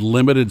they've had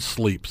limited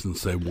sleep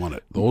since they won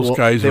it. Those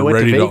guys are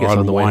ready to unwind.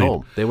 On the way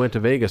home. They went to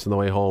Vegas on the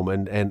way home,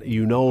 and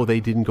they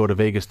didn't go to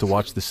Vegas to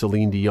watch the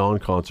Celine Dion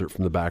concert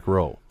from the back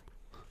row.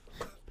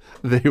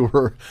 They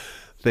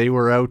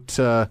were out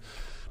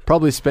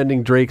probably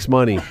spending Drake's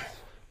money,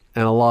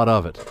 and a lot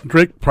of it.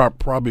 Drake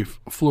probably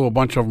flew a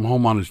bunch of them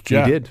home on his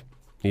jet.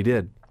 He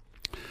did.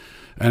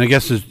 And I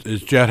guess his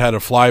jet had a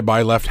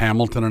flyby, left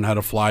Hamilton and had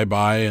a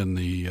flyby, and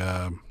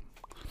the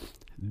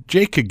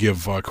Jake could give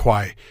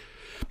Kawhi.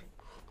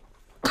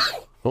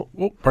 Oh,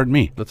 pardon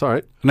me. That's all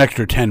right. An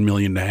extra $10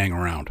 million to hang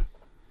around.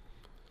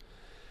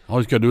 All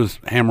he's got to do is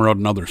hammer out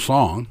another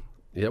song.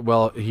 Yeah,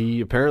 well,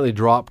 he apparently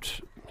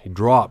dropped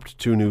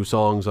 2 new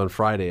songs on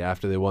Friday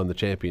after they won the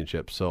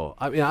championship. So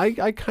I mean,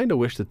 I kind of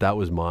wish that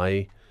was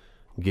my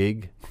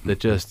gig. That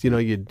just you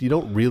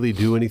don't really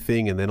do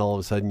anything, and then all of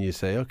a sudden you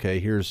say, okay,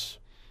 here's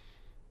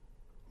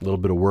a little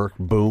bit of work,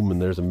 boom,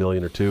 and there's $1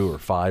 million or $2 or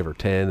 $5 or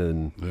 $10,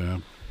 and yeah,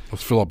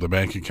 let's fill up the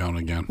bank account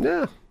again.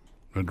 Yeah.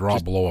 A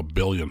drop below $1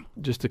 billion.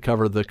 Just to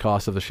cover the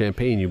cost of the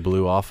champagne you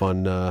blew off on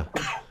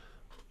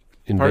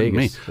in Pardon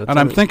Vegas. Me. And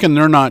I'm thinking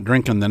they're not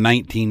drinking the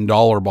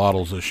 $19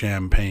 bottles of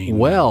champagne.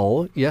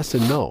 Well, yes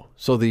and no.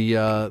 So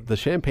the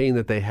champagne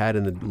that they had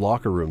in the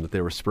locker room that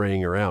they were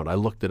spraying around, I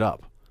looked it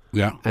up.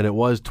 Yeah. And it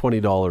was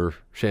 $20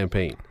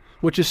 champagne,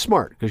 which is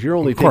smart because you're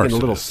only taking a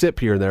little sip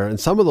here and there. And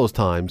some of those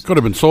times... Could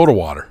have been soda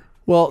water.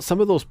 Well, some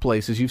of those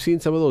places, you've seen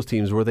some of those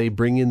teams where they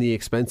bring in the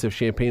expensive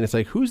champagne. It's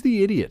like, who's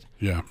the idiot?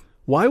 Yeah.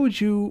 Why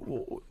would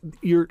you?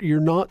 You're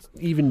not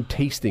even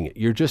tasting it.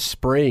 You're just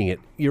spraying it.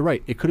 You're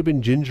right. It could have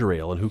been ginger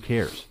ale, and who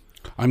cares?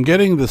 I'm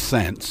getting the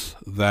sense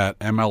that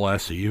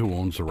MLSE, who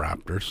owns the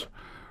Raptors,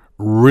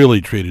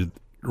 really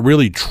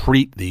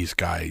treat these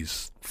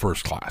guys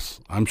first class.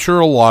 I'm sure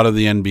a lot of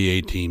the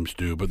NBA teams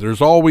do, but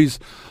there's always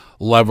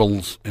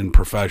levels in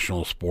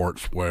professional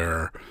sports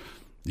where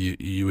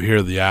you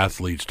hear the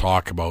athletes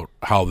talk about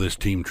how this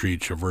team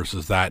treats you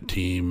versus that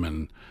team,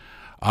 and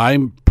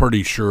I'm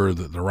pretty sure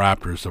that the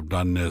Raptors have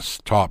done this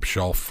top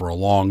shelf for a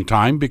long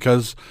time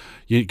because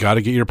you got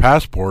to get your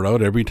passport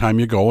out every time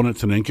you go, and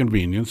it's an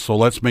inconvenience. So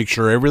let's make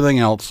sure everything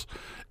else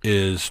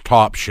is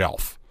top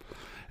shelf.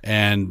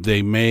 And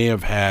they may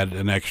have had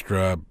an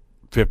extra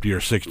 50 or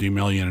 60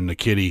 million in the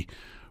kitty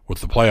with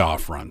the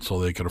playoff run, so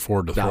they could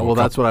afford to throw. Well,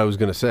 that's what I was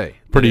going to say.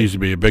 Pretty easy to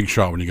be a big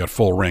shot when you got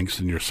full rinks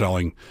and you're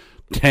selling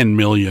 10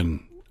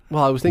 million.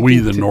 Well, I was thinking We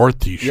the North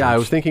T-shirts. Yeah, I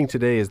was thinking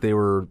today as they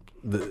were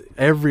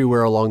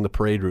everywhere along the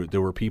parade route,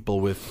 there were people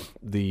with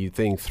the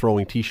thing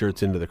throwing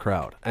T-shirts into the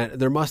crowd, and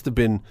there must have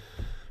been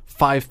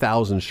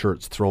 5,000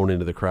 shirts thrown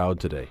into the crowd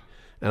today.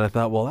 And I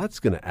thought, well, that's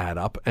going to add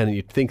up, and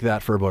you'd think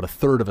that for about a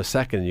third of a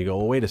second, and you go,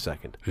 well, wait a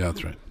second. Yeah,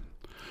 that's right.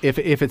 If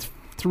it's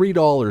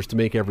 $3 to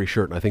make every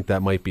shirt, and I think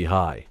that might be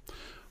high.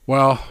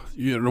 Well,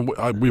 you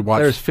know, we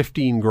watched. There's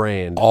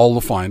 $15,000. All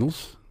the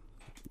finals.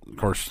 Of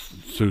course,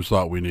 Sue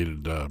thought we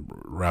needed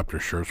Raptor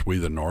shirts. We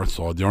the North.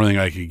 So the only thing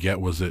I could get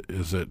was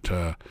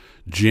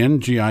Gin,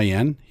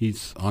 Gin.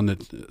 He's on the.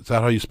 Is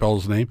that how you spell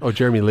his name? Oh,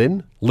 Jeremy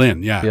Lin.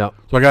 Lin, yeah. Yeah.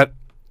 So I got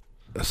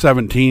a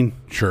 17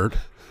 shirt,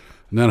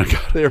 and then I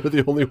got. They were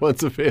the only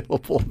ones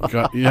available.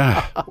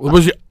 Yeah,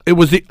 it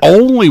was the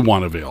only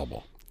one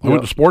available. I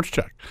went to Sports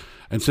Check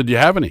and said, "Do you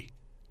have any?"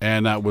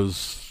 And that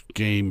was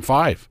Game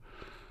 5.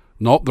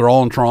 Nope, they're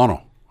all in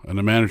Toronto. And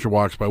the manager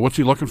walks by. What's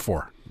he looking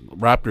for?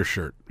 Raptor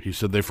shirt. He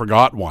said they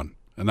forgot one,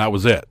 and that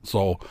was it.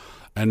 So,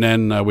 and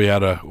then we had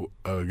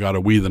got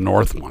a We the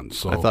North one.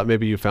 So I thought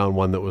maybe you found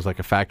one that was like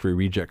a factory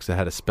rejects that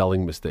had a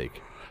spelling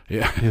mistake.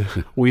 Yeah,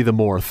 We the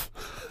North.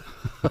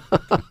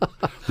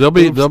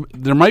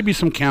 There might be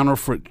some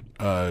counterfeit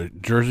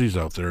jerseys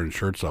out there and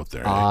shirts out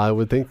there. I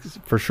would think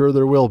for sure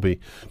there will be,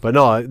 but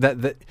no,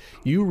 that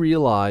you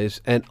realize,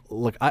 and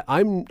look,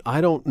 I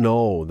don't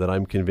know that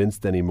I'm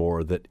convinced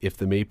anymore that if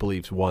the Maple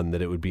Leafs won,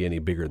 that it would be any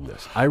bigger than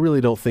this. I really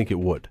don't think it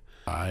would.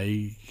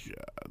 I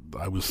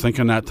was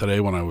thinking that today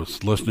when I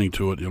was listening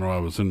to it. You know, I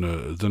was in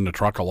the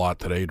truck a lot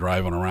today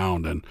driving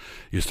around, and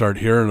you start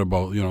hearing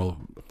about, you know,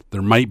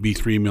 there might be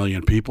 3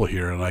 million people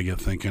here, and I get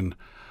thinking,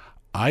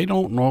 I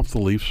don't know if the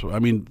Leafs. I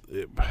mean,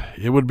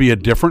 it would be a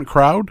different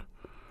crowd.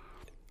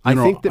 I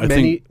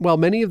think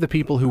many of the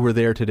people who were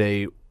there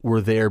today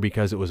were there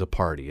because it was a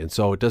party, and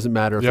so it doesn't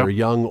matter if they're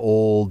young,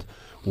 old,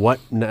 what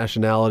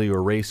nationality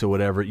or race or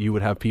whatever. You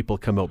would have people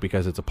come out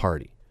because it's a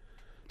party.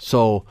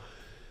 So,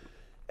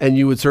 and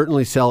you would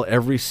certainly sell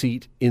every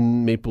seat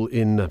in Maple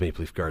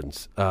Leaf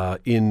Gardens,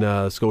 in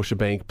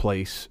Scotiabank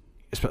Place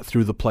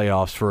through the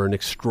playoffs for an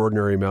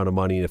extraordinary amount of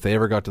money. And if they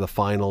ever got to the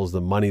finals,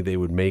 the money they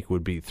would make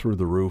would be through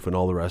the roof and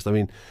all the rest. I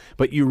mean,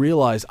 but you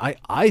realize,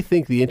 I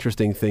think the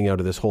interesting thing out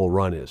of this whole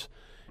run is,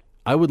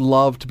 I would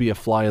love to be a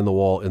fly on the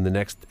wall in the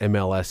next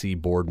MLSE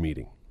board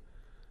meeting,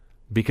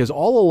 because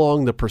all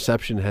along the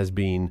perception has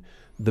been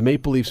the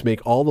Maple Leafs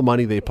make all the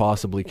money they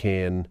possibly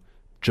can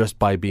just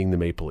by being the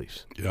Maple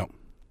Leafs. Yeah.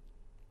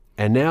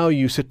 And now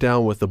you sit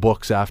down with the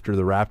books after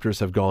the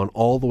Raptors have gone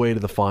all the way to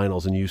the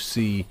finals, and you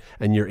see,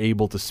 and you're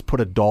able to put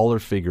a dollar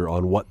figure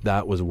on what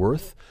that was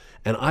worth.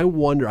 And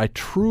I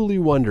truly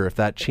wonder if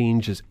that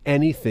changes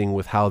anything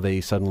with how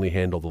they suddenly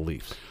handle the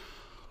Leafs.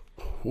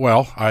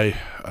 Well, I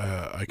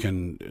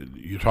can.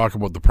 You talk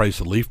about the price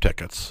of Leaf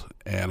tickets,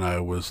 and I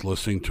was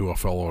listening to a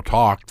fellow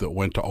talk that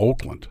went to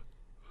Oakland,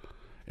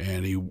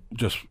 and he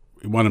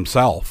went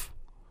himself,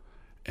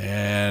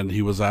 and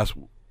he was asked,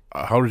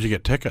 how did you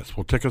get tickets?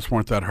 Well, tickets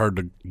weren't that hard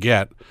to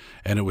get,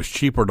 and it was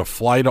cheaper to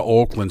fly to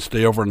Oakland,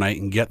 stay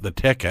overnight, and get the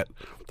ticket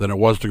than it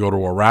was to go to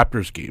a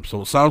Raptors game.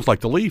 So it sounds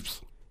like the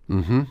Leafs.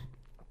 Mm-hmm.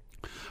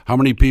 How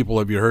many people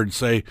have you heard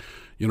say,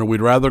 you know,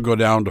 we'd rather go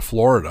down to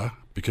Florida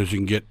because you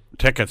can get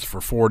tickets for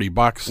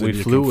 $40. We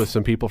flew with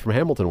some people from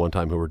Hamilton one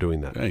time who were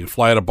doing that. Yeah, you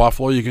fly to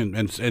Buffalo, you can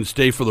and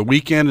stay for the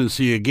weekend and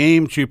see a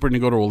game cheaper than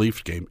you go to a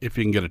Leafs game if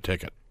you can get a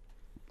ticket.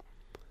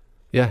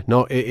 Yeah,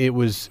 no, it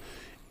was.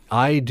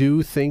 I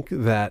do think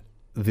that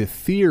the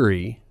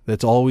theory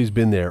that's always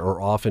been there,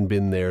 or often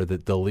been there,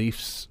 that the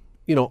Leafs,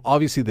 you know,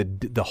 obviously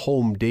the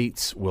home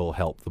dates will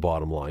help the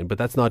bottom line, but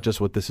that's not just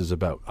what this is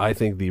about. I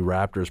think the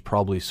Raptors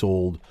probably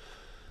sold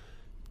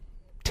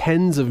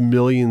tens of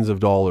millions of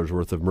dollars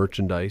worth of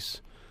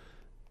merchandise,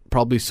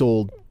 probably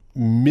sold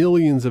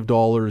millions of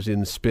dollars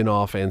in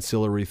spin-off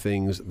ancillary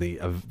things.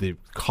 The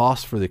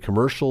cost for the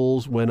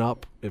commercials went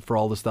up for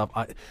all this stuff.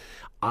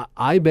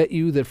 I bet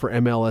you that for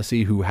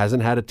MLSE, who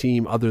hasn't had a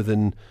team other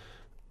than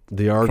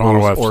the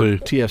Argos or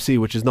TFC,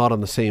 which is not on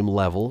the same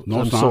level.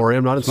 No, I'm sorry,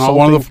 I'm not it's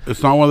insulting.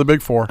 It's not one of the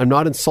big four. I'm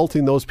not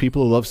insulting those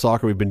people who love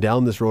soccer. We've been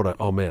down this road.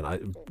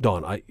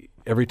 Don,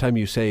 every time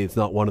you say it's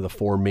not one of the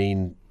four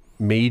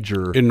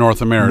major in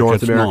North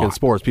American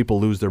sports, people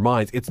lose their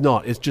minds. It's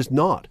not. It's just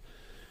not.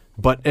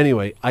 But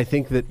anyway, I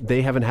think that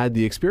they haven't had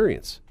the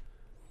experience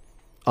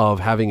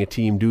of having a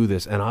team do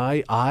this. And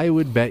I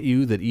would bet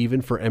you that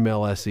even for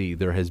MLSE,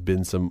 there has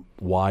been some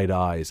wide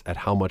eyes at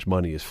how much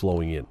money is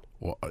flowing in.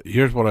 Well,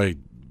 here's what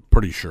I'm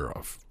pretty sure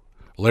of.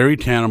 Larry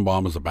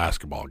Tannenbaum is a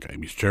basketball guy.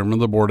 He's chairman of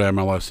the board of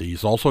MLSE.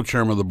 He's also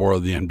chairman of the board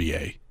of the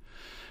NBA.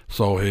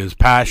 So his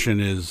passion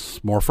is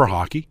more for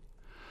hockey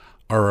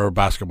or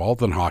basketball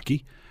than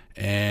hockey.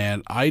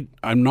 And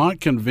I'm not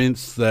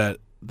convinced that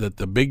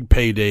the big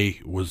payday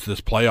was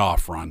this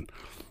playoff run.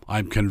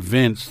 I'm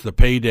convinced the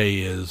payday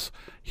is,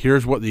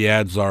 here's what the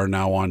ads are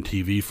now on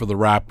TV for the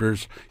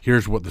Raptors.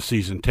 Here's what the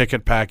season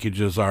ticket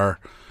packages are.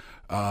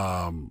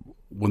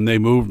 When they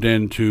moved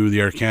into the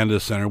Air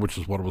Canada Centre, which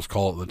is what it was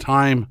called at the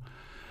time,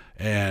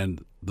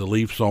 and the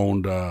Leafs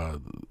owned,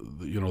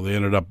 they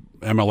ended up,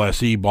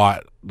 MLSE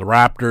bought the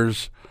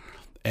Raptors,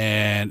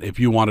 and if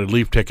you wanted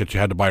Leaf tickets, you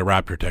had to buy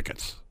Raptor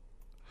tickets.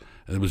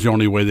 It was the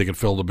only way they could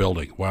fill the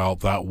building. Well,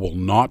 that will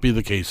not be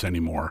the case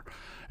anymore,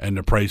 and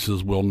the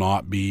prices will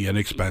not be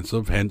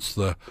inexpensive, hence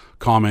the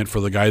comment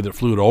for the guy that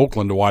flew to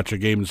Oakland to watch a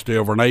game and stay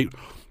overnight,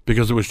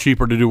 because it was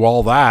cheaper to do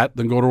all that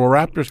than go to a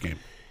Raptors game.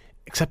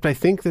 Except I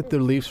think that the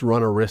Leafs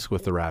run a risk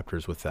with the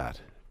Raptors with that.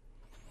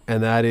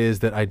 And that is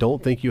that I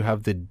don't think you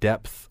have the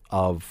depth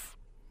of...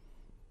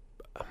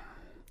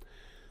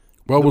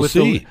 Well, we'll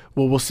see.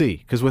 We'll see.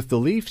 Because with the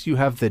Leafs, you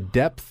have the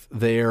depth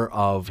there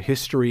of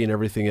history and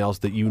everything else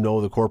that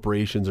the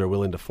corporations are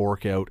willing to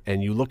fork out,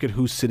 and you look at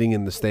who's sitting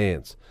in the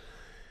stands.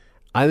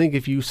 I think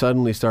if you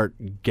suddenly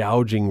start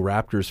gouging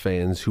Raptors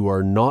fans who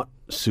are not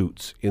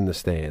suits in the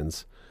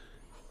stands,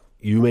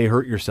 you may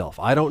hurt yourself.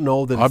 I don't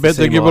know that. I bet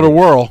they give it a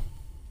whirl.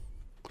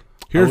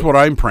 Here's what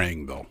I'm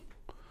praying, though,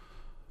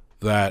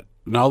 that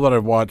now that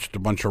I've watched a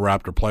bunch of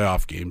Raptor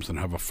playoff games and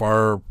have a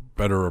far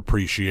better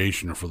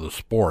appreciation for the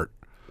sport,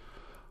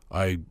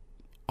 I'm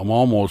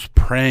almost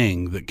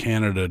praying that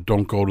Canada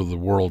don't go to the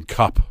World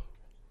Cup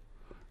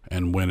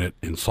and win it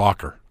in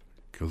soccer,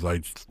 because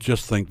I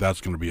just think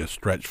that's going to be a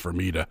stretch for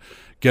me to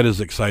get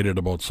as excited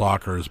about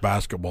soccer as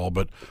basketball.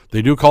 But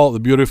they do call it the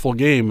beautiful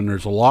game, and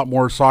there's a lot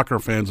more soccer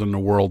fans in the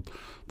world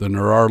than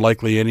there are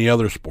likely any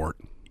other sport.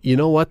 You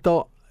know what,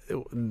 though?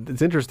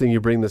 It's interesting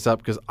you bring this up,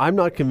 because I'm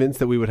not convinced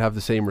that we would have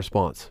the same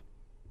response.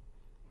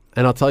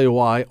 And I'll tell you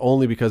why,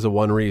 only because of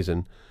one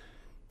reason.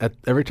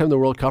 Every time the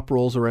World Cup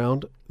rolls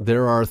around,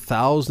 there are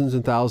thousands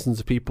and thousands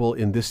of people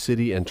in this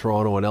city and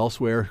Toronto and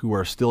elsewhere who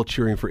are still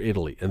cheering for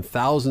Italy, and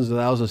thousands and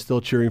thousands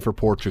still cheering for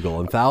Portugal,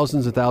 and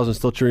thousands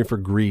still cheering for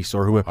Greece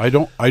or whoever.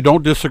 I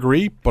don't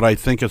disagree, but I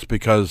think it's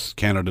because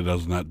Canada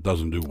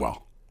doesn't do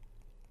well.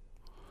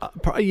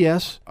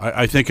 Yes.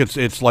 I think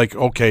it's like,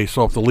 okay,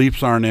 so if the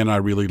Leafs aren't in, I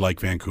really like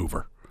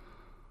Vancouver.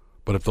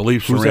 But if the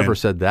Leafs are in... Who's ever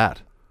said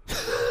that?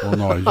 Well,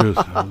 no,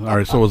 all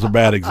right, so it was a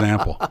bad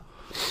example.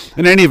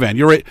 In any event,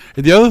 you're right.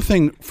 The other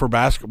thing for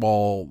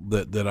basketball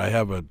that I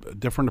have a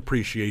different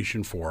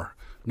appreciation for,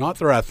 not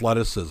their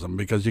athleticism,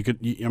 because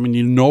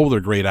they're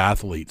great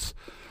athletes.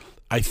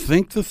 I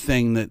think the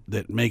thing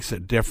that makes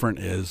it different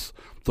is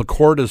the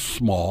court is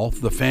small.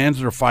 The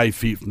fans are 5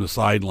 feet from the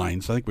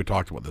sidelines. I think we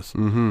talked about this.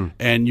 Mm-hmm.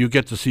 And you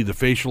get to see the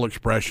facial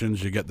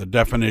expressions. You get the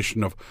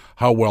definition of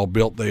how well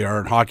built they are.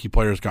 And hockey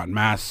players got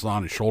masks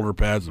on and shoulder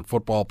pads, and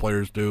football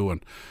players do.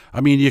 And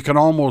you can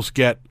almost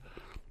get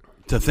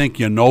to think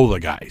you know the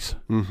guys.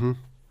 Mm-hmm.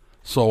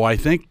 So I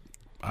think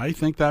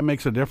that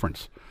makes a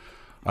difference.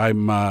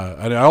 And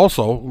I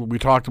also, we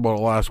talked about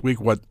it last week,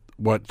 what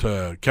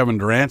Kevin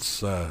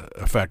Durant's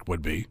effect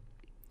would be.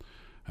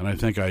 And I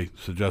think I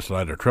suggested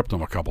I'd have tripped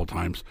him a couple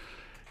times.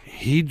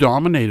 He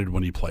dominated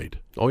when he played.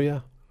 Oh, yeah.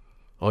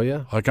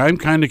 Like, I'm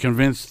kind of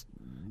convinced.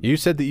 You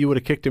said that you would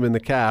have kicked him in the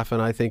calf,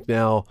 and I think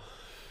now,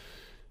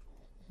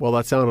 well,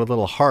 that sounded a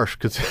little harsh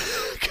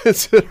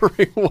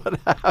considering what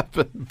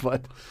happened,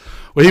 but...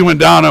 Well, he went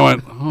down, I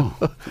went, oh.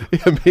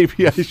 Yeah,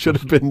 maybe I should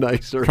have been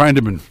nicer. Trying to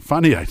have been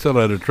funny. I said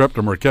I'd have tripped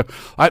him or kept.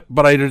 The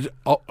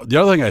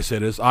other thing I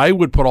said is I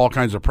would put all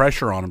kinds of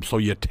pressure on him, so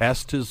you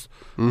test his,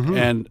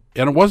 and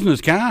it wasn't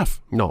his calf.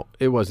 No,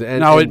 it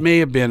wasn't. It may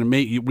have been,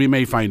 we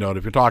may find out.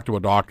 If you talk to a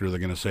doctor, they're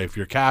going to say if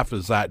your calf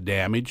is that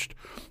damaged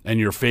and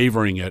you're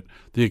favoring it,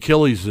 the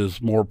Achilles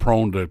is more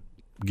prone to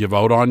give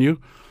out on you.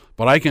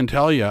 But I can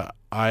tell you,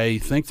 I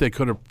think they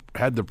could have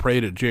had the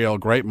parade at JL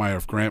Greitmeyer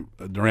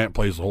if Durant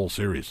plays the whole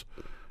series.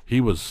 He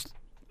was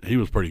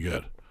pretty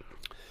good.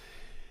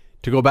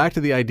 To go back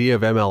to the idea of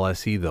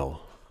MLSE,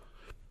 though,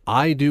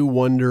 I do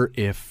wonder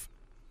if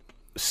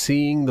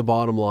seeing the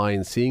bottom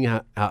line, seeing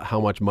how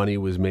much money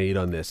was made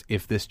on this,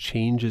 if this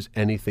changes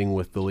anything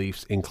with the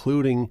Leafs,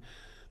 including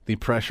the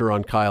pressure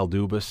on Kyle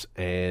Dubas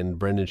and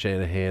Brendan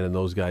Shanahan and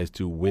those guys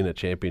to win a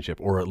championship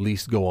or at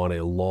least go on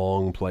a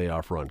long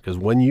playoff run. Because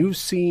when you've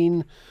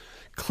seen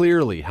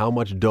clearly how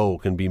much dough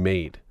can be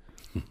made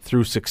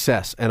through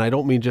success, and I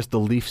don't mean just the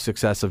Leafs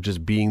success of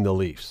just being the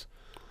Leafs,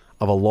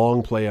 of a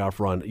long playoff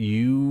run,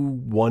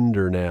 you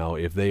wonder now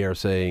if they are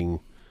saying,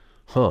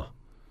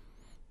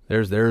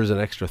 there's an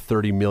extra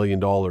 $30 million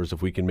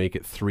if we can make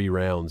it 3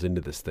 rounds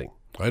into this thing.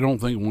 I don't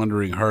think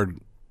wondering hard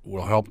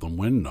will help them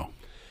win, though.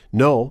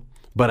 No,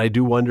 but I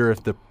do wonder if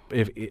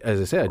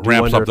as I said,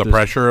 ramps up the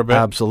pressure a bit.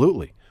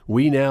 Absolutely.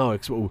 We now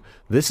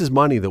this is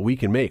money that we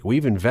can make.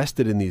 We've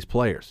invested in these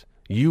players.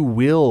 You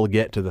will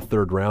get to the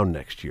 3rd round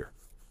next year,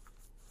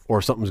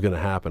 or something's going to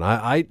happen.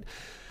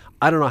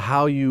 I don't know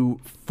how you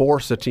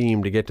force a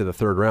team to get to the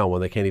 3rd round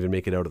when they can't even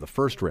make it out of the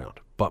 1st round.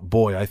 But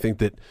boy, I think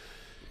that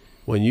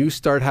when you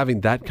start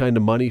having that kind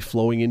of money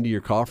flowing into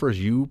your coffers,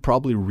 you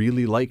probably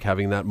really like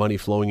having that money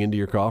flowing into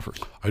your coffers.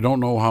 I don't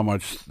know how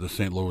much the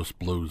St. Louis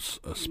Blues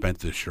spent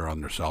this year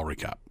on their salary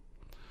cap,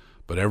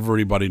 but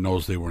everybody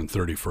knows they were in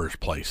 31st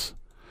place.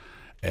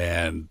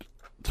 And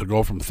to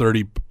go from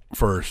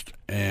 31st,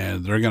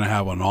 and they're going to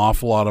have an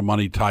awful lot of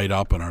money tied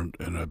up in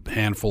a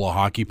handful of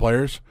hockey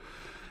players.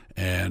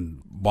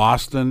 And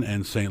Boston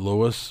and St.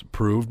 Louis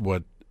proved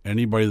what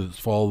anybody that's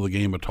followed the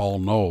game at all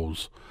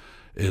knows,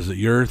 is that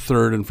you're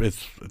third, and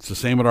it's the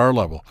same at our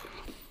level.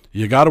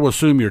 You got to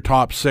assume your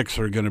top 6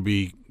 are going to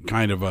be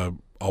kind of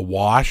a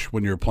wash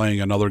when you're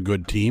playing another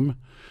good team.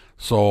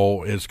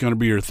 So it's going to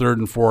be your 3rd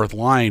and 4th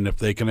line. If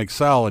they can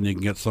excel and you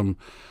can get some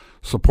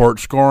support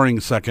scoring,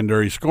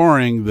 secondary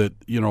scoring, that,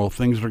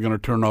 things are going to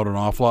turn out an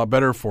awful lot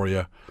better for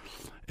you.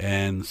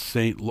 And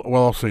St.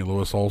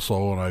 Louis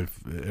also, and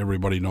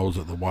everybody knows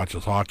it that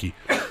watches hockey.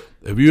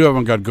 If you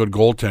haven't got good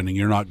goaltending,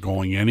 you're not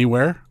going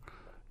anywhere.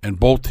 And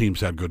both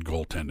teams had good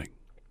goaltending.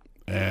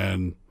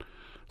 And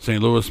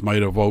St. Louis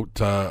might have out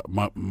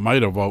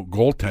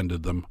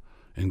goaltended them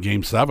in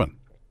Game 7,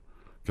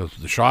 because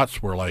the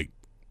shots were like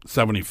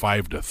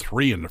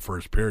 75-3 in the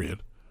first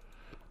period.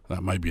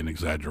 That might be an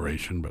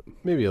exaggeration, but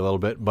maybe a little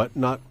bit, but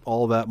not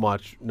all that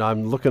much. Now,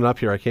 I'm looking up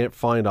here. I can't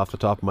find off the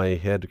top of my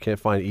head. Can't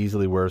find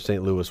easily where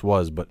St. Louis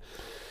was, but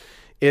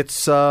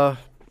it's. I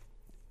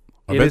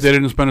bet they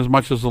didn't spend as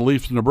much as the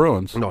Leafs and the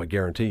Bruins. No, I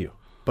guarantee you.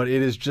 But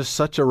it is just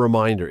such a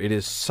reminder. It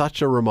is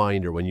such a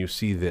reminder when you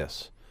see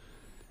this,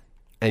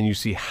 and you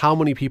see how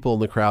many people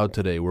in the crowd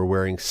today were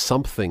wearing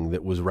something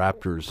that was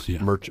Raptors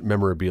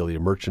memorabilia,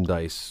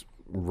 merchandise,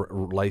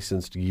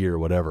 licensed gear,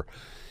 whatever.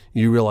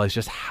 You realize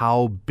just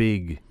how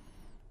big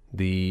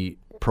the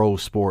pro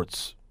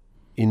sports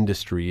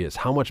industry is,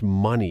 how much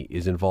money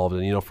is involved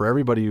in. For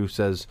everybody who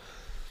says,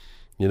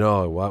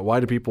 why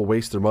do people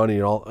waste their money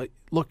and all?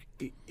 Look,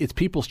 it's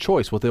people's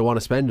choice what they want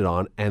to spend it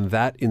on, and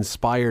that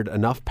inspired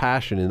enough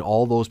passion in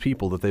all those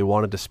people that they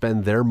wanted to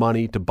spend their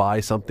money to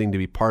buy something, to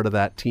be part of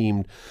that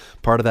team,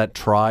 part of that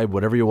tribe,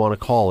 whatever you want to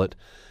call it.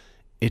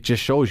 It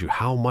just shows you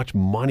how much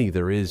money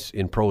there is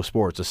in pro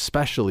sports,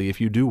 especially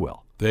if you do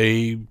well.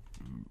 They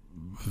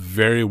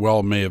very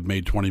well may have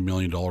made $20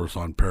 million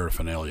on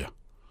paraphernalia.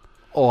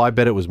 Oh, I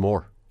bet it was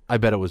more. Yeah,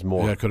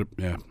 it could have.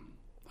 Yeah,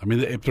 I mean,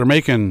 if they're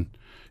making,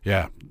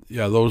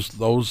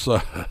 those.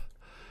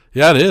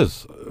 Yeah, it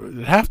is.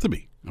 It'd have to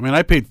be. I mean,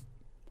 I paid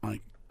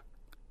like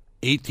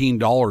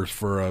 $18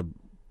 for a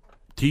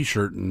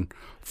T-shirt and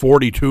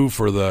 $42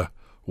 for the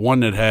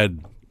one that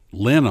had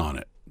Lynn on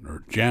it,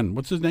 or Jen.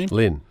 What's his name?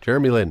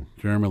 Jeremy Lin.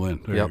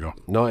 There you go.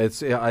 No,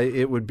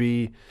 it would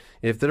be,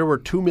 if there were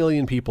 2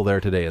 million people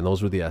there today, and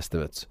those were the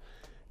estimates,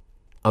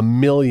 1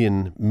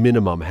 million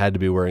minimum had to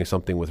be wearing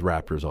something with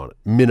Raptors on it.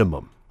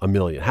 Minimum 1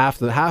 million. Half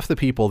the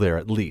people there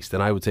at least,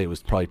 and I would say it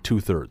was probably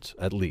 2/3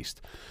 at least.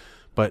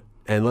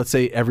 And let's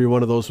say every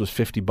one of those was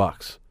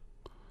 $50.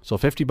 So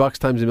 $50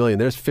 times 1 million,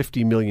 there's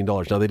 $50 million.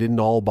 Now, they didn't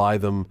all buy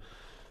them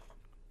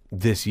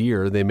this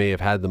year. They may have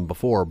had them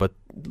before, but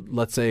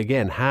let's say,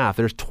 again, half,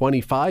 there's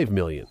 $25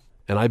 million.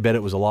 And I bet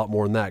it was a lot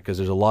more than that, because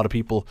there's a lot of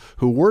people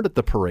who weren't at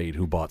the parade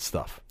who bought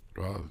stuff.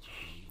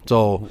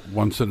 So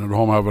one sitting at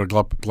home having a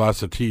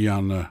glass of tea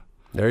on the...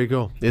 There you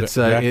go. It's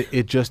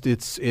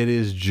it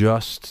is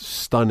just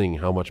stunning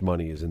how much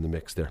money is in the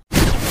mix there.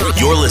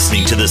 You're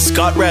listening to the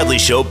Scott Radley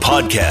Show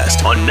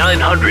podcast on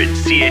 900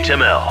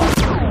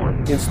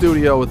 CHML. In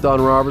studio with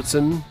Don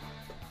Robertson.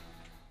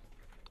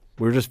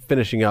 We were just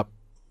finishing up.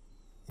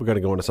 We're going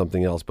to go into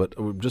something else,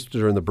 but just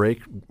during the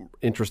break,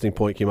 interesting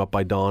point came up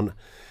by Don.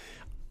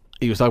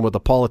 He was talking about the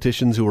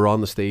politicians who were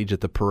on the stage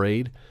at the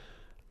parade.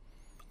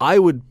 I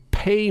would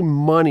pay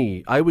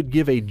money. I would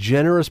give a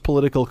generous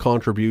political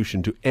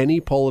contribution to any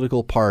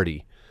political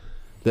party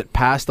that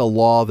passed a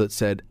law that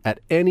said at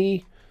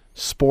any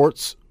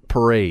sports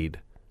parade,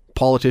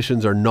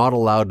 politicians are not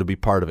allowed to be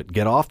part of it.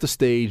 Get off the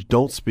stage.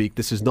 Don't speak.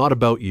 This is not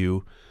about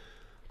you.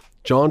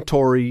 John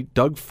Tory,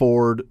 Doug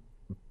Ford,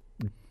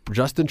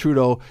 Justin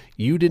Trudeau,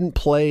 you didn't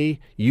play.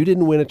 You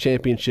didn't win a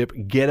championship.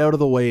 Get out of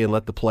the way and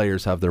let the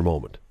players have their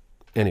moment.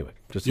 Anyway,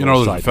 just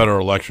there's a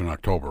federal election in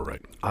October,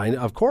 right?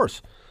 Of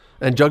course.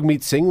 And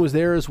Jagmeet Singh was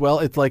there as well.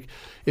 It's like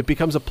it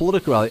becomes a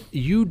political rally.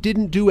 You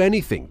didn't do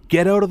anything.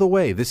 Get out of the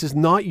way. This is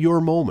not your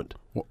moment.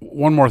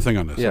 One more thing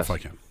on this, yes. if I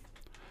can.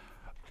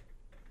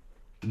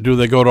 Do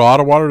they go to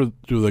Ottawa or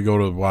do they go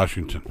to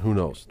Washington? Who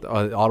knows?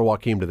 Ottawa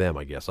came to them,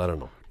 I guess. I don't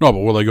know. No, but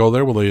will they go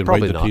there? Will they invite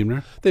Probably the not. team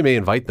there? They may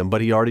invite them,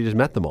 but he already just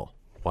met them all.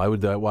 Why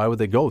would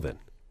they go then?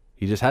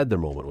 He just had their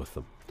moment with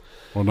them.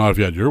 Well, not if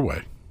you had your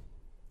way.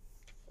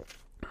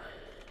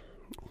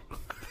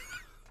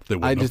 They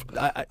wouldn't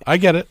have. I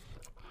get it.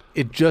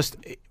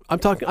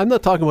 I'm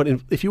not talking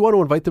about if you want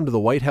to invite them to the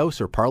White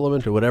House or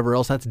Parliament or whatever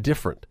else, that's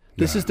different.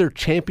 This is their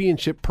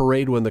championship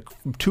parade when the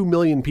 2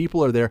 million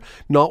people are there.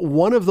 Not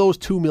one of those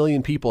 2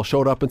 million people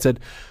showed up and said,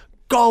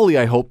 golly,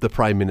 I hope the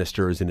Prime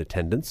Minister is in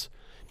attendance.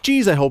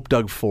 Geez, I hope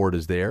Doug Ford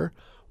is there.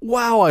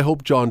 Wow, I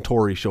hope John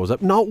Tory shows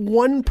up. Not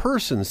one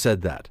person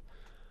said that.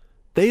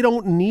 They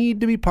don't need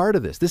to be part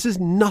of this. This has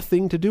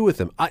nothing to do with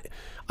them. I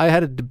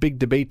had a big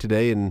debate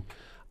today, and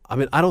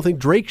I don't think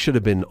Drake should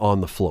have been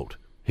on the float.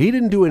 He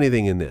didn't do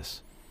anything in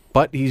this.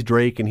 But he's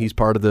Drake, and he's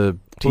part of the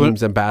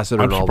team's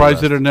ambassador. I'm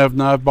surprised they didn't have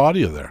Nav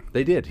Badia there.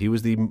 They did. He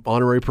was the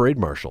honorary parade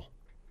marshal.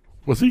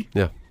 Was he?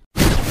 Yeah.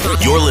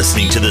 You're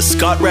listening to the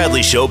Scott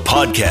Radley Show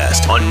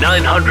podcast on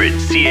 900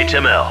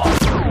 CHML.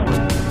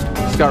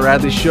 Scott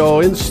Radley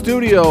Show in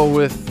studio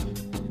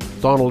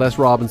with Donald S.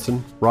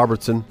 Robertson.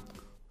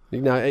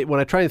 Now, when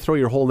I try and throw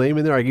your whole name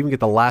in there, I even get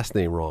the last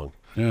name wrong.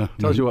 Yeah.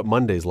 Tells you what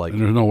Monday's like.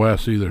 And there's no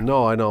S either.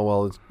 No, I know.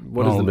 Well,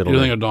 what is the middle You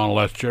name? think of Donald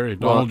S. Cherry.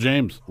 Donald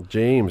James.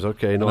 James,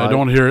 okay. No, I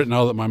don't hear it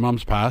now that my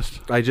mom's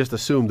passed. I just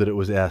assumed that it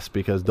was S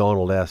because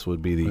Donald S.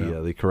 would be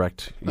the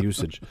correct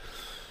usage.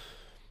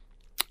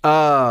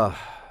 Simone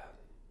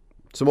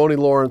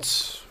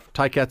Lawrence,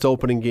 Ticats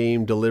opening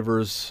game,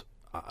 delivers.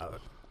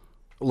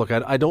 Look,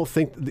 I don't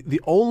think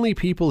the only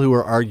people who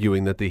are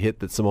arguing that the hit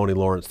that Simone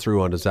Lawrence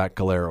threw onto Zach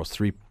Collaros,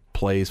 4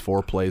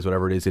 plays,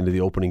 whatever it is, into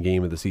the opening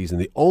game of the season,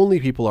 the only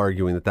people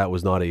arguing that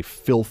was not a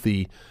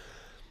filthy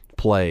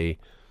play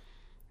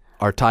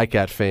are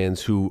Ticat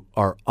fans who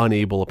are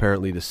unable,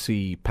 apparently, to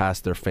see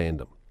past their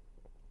fandom.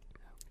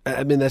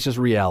 I mean, that's just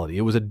reality.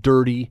 It was a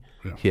dirty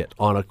hit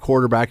on a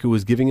quarterback who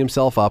was giving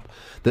himself up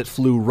that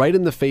flew right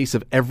in the face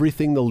of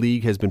everything the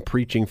league has been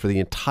preaching for the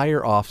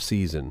entire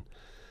offseason.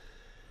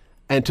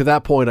 And to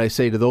that point, I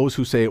say to those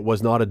who say it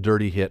was not a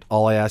dirty hit,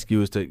 all I ask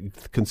you is to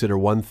consider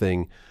one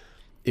thing.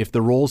 If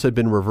the roles had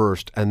been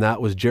reversed and that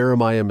was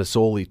Jeremiah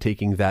Masoli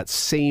taking that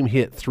same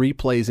hit 3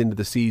 plays into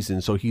the season,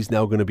 so he's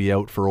now going to be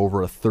out for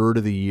over a third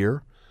of the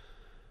year,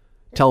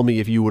 tell me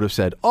if you would have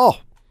said, oh,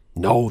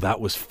 no, that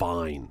was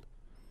fine.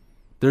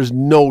 There's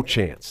no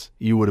chance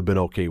you would have been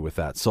okay with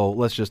that. So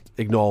let's just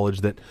acknowledge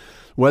that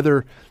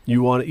whether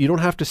you don't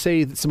have to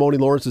say that Simone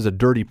Lawrence is a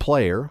dirty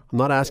player. I'm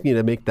not asking you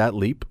to make that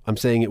leap. I'm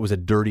saying it was a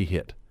dirty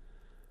hit.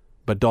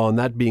 But, Don,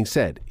 that being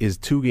said, is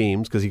 2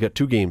 games, because he got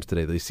 2 games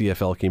today. The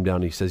CFL came down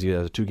and he says he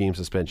has a 2-game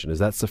suspension. Is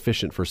that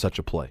sufficient for such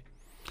a play?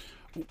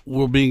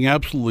 Well, being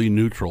absolutely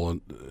neutral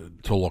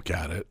to look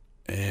at it,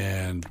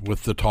 and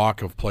with the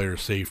talk of player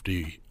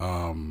safety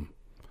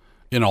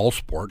in all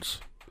sports,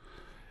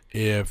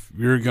 if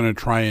you're going to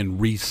try and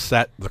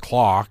reset the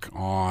clock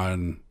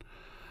on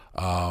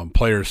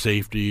player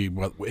safety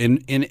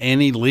in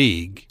any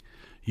league,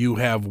 you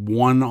have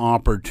one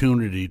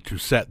opportunity to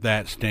set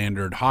that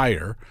standard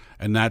higher,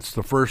 and that's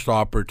the first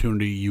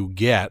opportunity you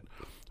get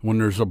when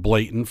there's a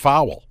blatant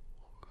foul.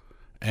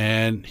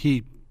 And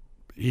he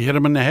hit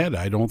him in the head.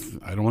 I don't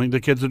think the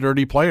kid's a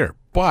dirty player,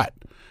 but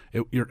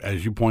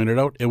as you pointed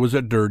out, it was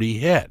a dirty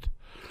hit,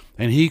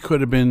 and he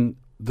could have been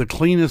the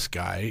cleanest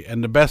guy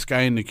and the best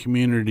guy in the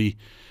community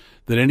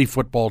that any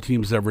football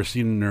team's ever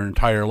seen in their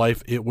entire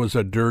life. It was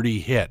a dirty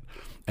hit,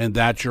 and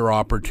that's your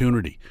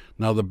opportunity.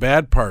 Now, the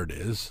bad part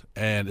is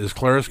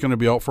Collaros going to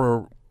be out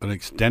for an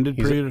extended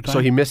period of time? So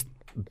he missed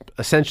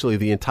essentially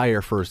the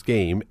entire first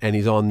game, and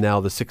he's on now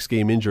the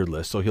 6-game injured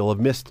list, so he'll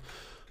have missed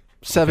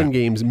 7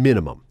 games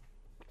minimum.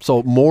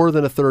 So more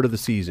than a third of the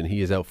season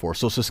he is out for.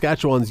 So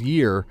Saskatchewan's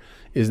year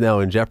is now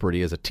in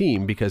jeopardy as a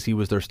team because he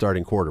was their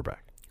starting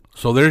quarterback.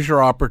 So there's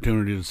your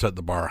opportunity to set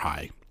the bar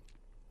high.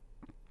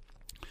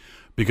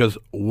 Because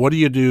what do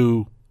you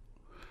do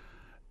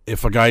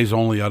if a guy's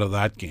only out of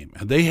that game?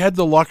 And they had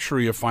the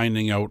luxury of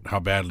finding out how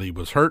badly he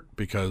was hurt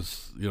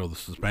because, the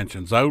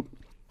suspension's out.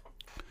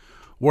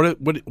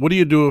 What do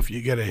you do if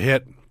you get a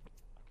hit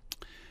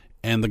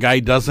and the guy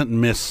doesn't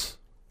miss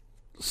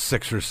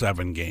 6 or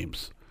 7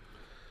 games?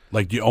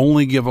 Like, do you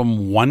only give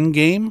him 1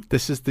 game?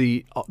 That's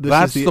the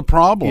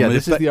problem. Yeah,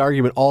 this is the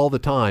argument all the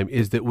time,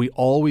 is that we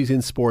always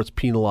in sports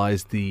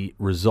penalize the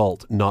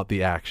result, not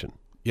the action.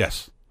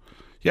 Yes.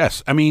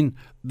 I mean,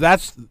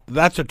 that's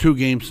a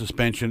 2-game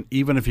suspension,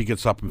 even if he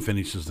gets up and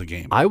finishes the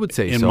game. I would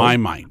say so. In my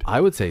mind.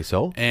 I would say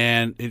so.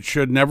 And it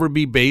should never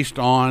be based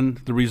on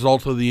the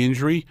result of the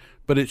injury,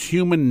 but it's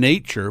human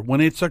nature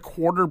when it's a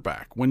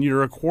quarterback. When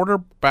you're a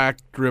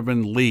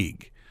quarterback-driven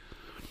league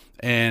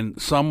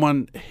and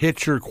someone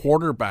hits your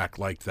quarterback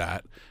like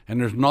that,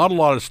 and there's not a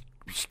lot of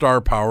star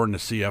power in the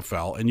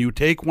CFL, and you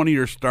take one of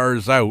your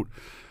stars out,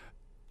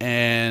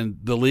 and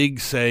the league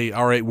say,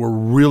 all right, we're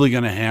really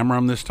going to hammer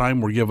him this time,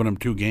 we're giving him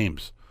 2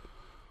 games.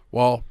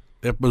 Well,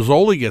 if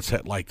Mazzoli gets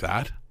hit like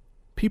that,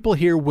 people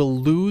here will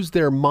lose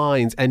their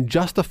minds, and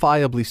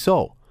justifiably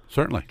so.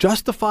 Certainly.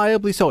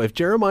 Justifiably so. If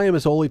Jeremiah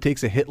Masoli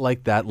takes a hit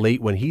like that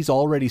late when he's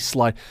already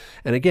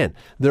and again,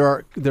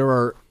 there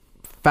are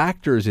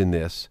factors in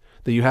this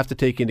that you have to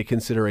take into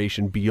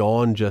consideration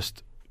beyond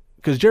just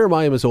because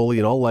Jeremiah Masoli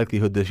in all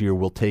likelihood this year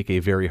will take a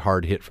very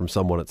hard hit from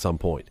someone at some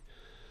point.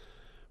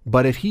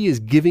 But if he is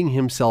giving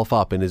himself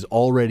up and is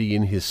already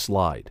in his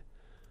slide,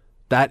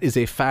 that is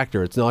a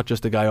factor. It's not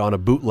just a guy on a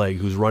bootleg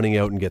who's running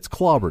out and gets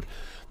clobbered.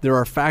 There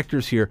are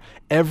factors here.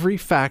 Every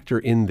factor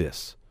in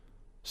this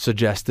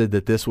suggested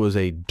that this was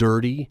a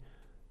dirty,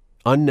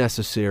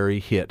 unnecessary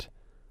hit.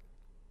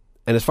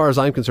 And as far as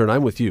I'm concerned,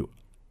 I'm with you.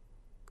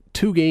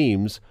 2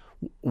 games,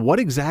 what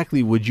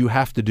exactly would you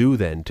have to do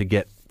then to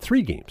get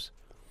 3 games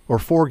or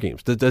 4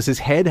 games? Does his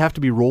head have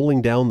to be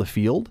rolling down the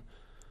field?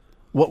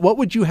 What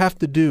would you have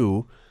to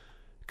do?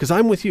 Because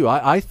I'm with you.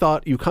 I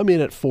thought you come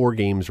in at 4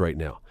 games right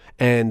now.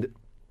 And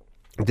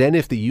then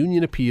if the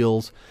union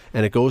appeals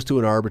and it goes to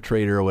an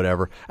arbitrator or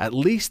whatever, at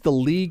least the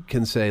league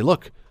can say,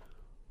 look,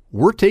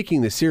 we're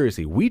taking this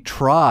seriously. We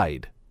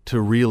tried to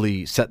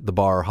really set the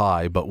bar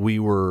high, but we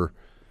were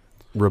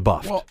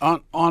rebuffed. Well,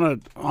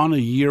 on a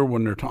year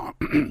when they're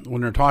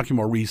talking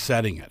about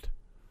resetting it,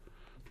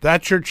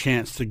 that's your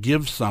chance to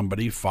give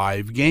somebody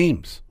 5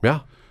 games.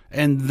 Yeah.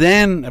 And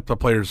then if the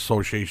Players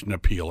Association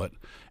appeal it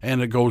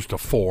and it goes to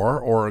 4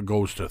 or it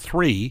goes to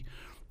 3,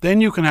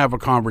 then you can have a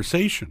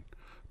conversation.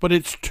 But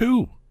it's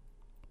 2.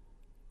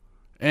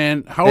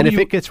 And if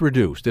it gets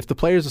reduced, if the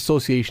Players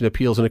Association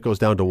appeals and it goes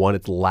down to 1,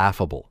 it's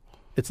laughable.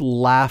 It's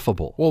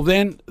laughable. Well,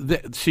 then,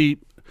 see,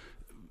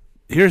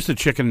 here's the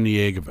chicken and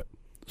the egg of it.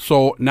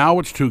 So now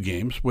it's 2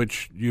 games,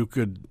 which you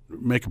could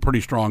make a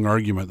pretty strong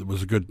argument that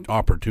was a good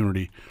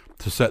opportunity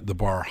to set the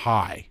bar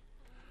high,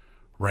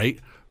 right?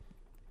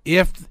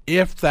 If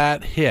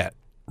that hit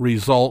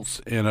results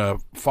in a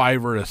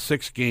 5 or a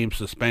 6 game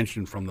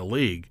suspension from the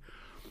league,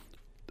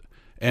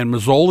 and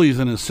Mazzoli's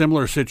in a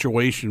similar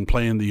situation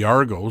playing the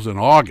Argos in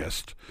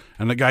August,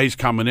 and the guy's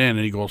coming in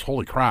and he goes,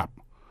 holy crap,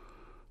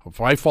 if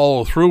I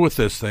follow through with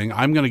this thing,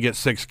 I'm going to get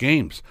 6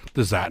 games.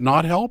 Does that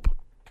not help?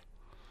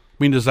 I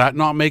mean, does that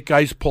not make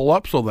guys pull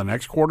up so the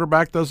next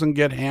quarterback doesn't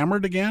get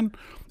hammered again?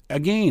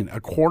 Again, a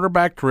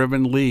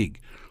quarterback-driven league.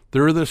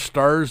 They're the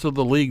stars of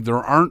the league. There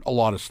aren't a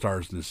lot of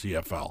stars in the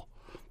CFL.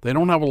 They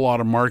don't have a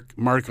lot of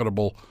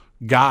marketable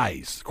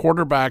guys.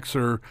 Quarterbacks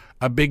are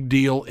a big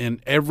deal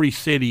in every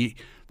city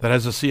that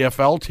has a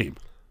CFL team.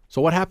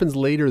 So what happens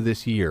later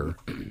this year?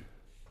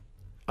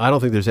 I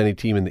don't think there's any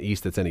team in the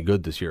East that's any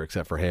good this year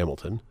except for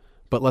Hamilton.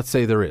 But let's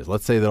say there is.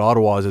 Let's say that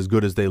Ottawa is as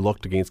good as they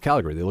looked against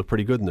Calgary. They looked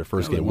pretty good in their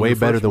first game, way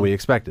better than we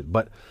expected.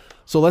 But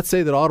so let's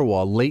say that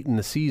Ottawa late in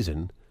the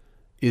season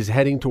is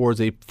heading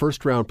towards a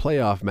first-round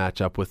playoff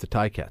matchup with the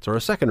Ticats or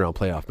a second-round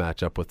playoff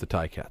matchup with the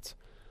Ticats.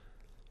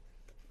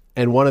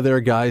 And one of their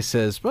guys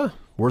says, well,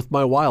 worth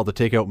my while to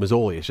take out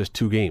Mazzoli. It's just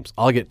 2 games.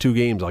 I'll get 2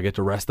 games. I'll get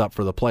to rest up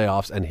for the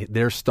playoffs, and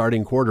their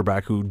starting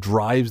quarterback who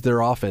drives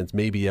their offense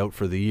may be out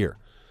for the year.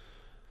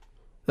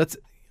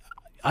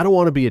 I don't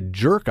want to be a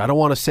jerk. I don't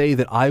want to say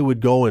that I would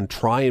go and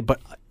try it, but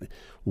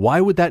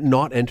why would that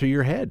not enter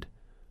your head?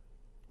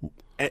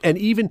 And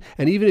even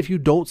if you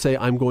don't say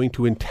I'm going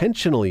to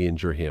intentionally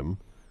injure him,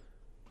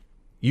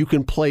 you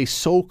can play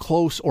so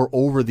close or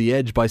over the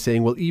edge by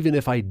saying, well, even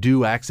if I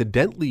do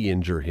accidentally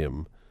injure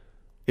him,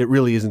 it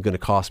really isn't going to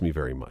cost me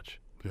very much.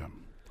 Yeah.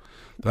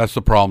 That's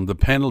the problem. The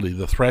penalty,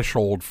 the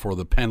threshold for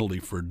the penalty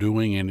for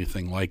doing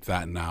anything like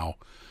that now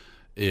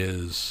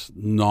is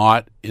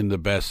not in the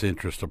best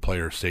interest of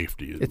player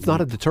safety. It's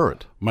not a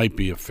deterrent. Might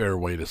be a fair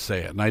way to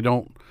say it. And I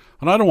don't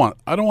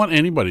want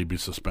anybody to be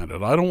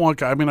suspended.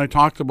 I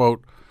talked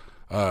about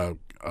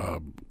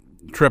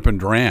Tripp and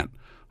Durant.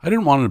 I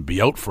didn't want him to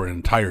be out for an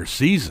entire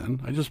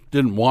season. I just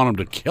didn't want him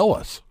to kill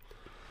us.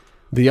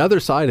 The other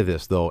side of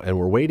this, though, and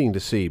we're waiting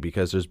to see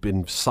because there's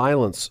been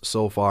silence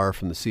so far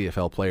from the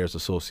CFL Players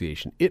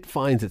Association, it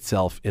finds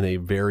itself in a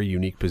very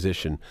unique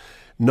position.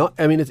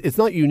 It's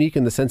not unique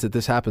in the sense that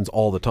this happens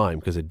all the time,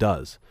 because it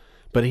does.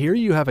 But here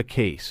you have a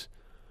case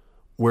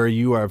where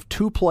you have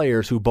 2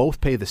 players who both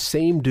pay the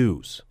same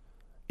dues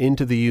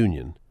into the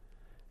union.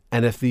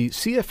 And if the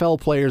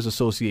CFL Players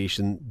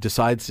Association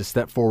decides to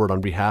step forward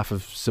on behalf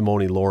of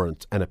Simone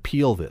Lawrence and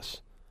appeal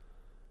this,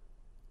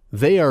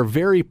 they are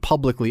very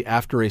publicly,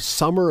 after a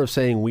summer of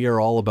saying we are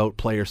all about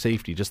player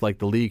safety, just like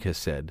the league has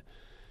said,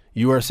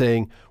 you are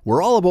saying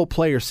we're all about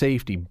player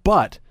safety,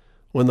 but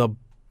when the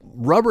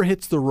rubber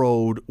hits the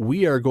road,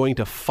 we are going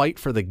to fight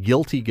for the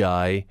guilty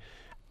guy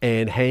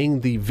and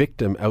hang the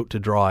victim out to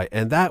dry.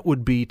 And that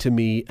would be, to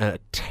me, a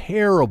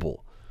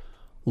terrible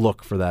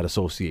look for that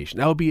association.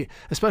 That would be,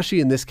 especially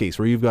in this case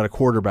where you've got a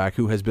quarterback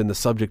who has been the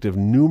subject of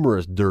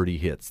numerous dirty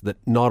hits that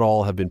not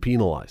all have been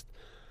penalized.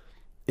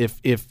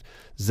 If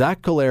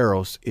Zach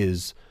Collaros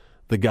is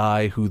the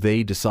guy who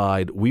they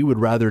decide we would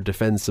rather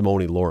defend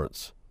Simone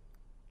Lawrence,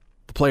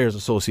 the Players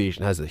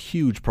Association has a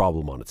huge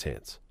problem on its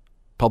hands,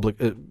 public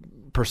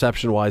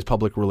perception-wise,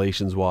 public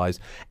relations-wise.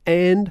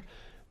 And,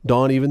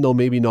 Don, even though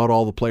maybe not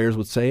all the players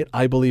would say it,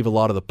 I believe a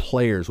lot of the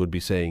players would be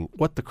saying,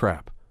 what the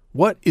crap?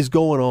 What is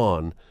going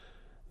on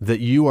that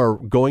you are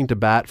going to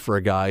bat for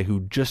a guy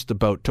who just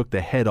about took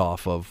the head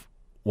off of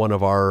one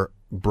of our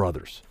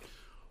brothers?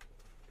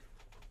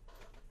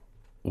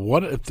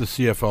 What if the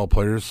CFL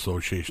Players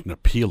Association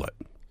appeal it?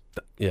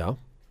 Yeah.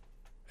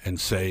 And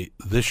say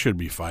this should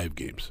be 5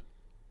 games?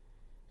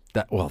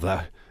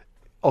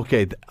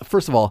 Okay,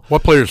 first of all,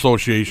 what player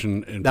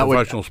association in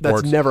professional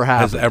sports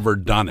has ever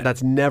done it?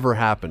 That's never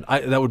happened.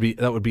 That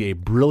would be a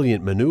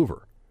brilliant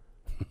maneuver,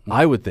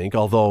 I would think.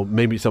 Although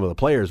maybe some of the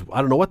players,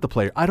 I don't know what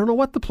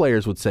the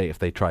players would say if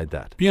they tried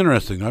that. Be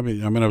interesting. I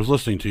mean, I was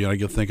listening to you, and I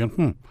get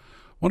thinking,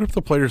 what if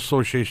the players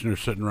association are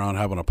sitting around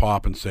having a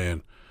pop and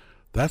saying,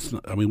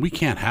 we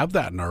can't have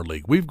that in our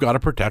league. We've got to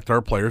protect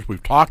our players.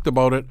 We've talked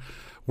about it.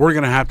 We're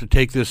going to have to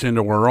take this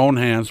into our own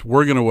hands.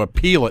 We're going to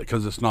appeal it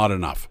because it's not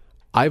enough.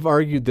 I've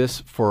argued this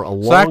for a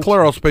long time. Zach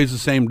Collaros pays the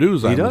same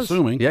dues, I'm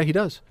assuming. Yeah, he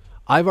does.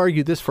 I've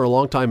argued this for a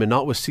long time, and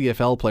not with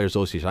CFL Players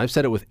Association. I've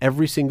said it with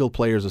every single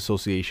Players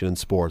Association in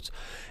sports.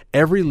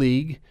 Every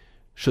league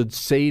should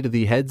say to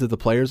the heads of the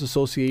Players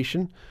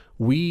Association,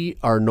 we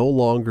are no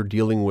longer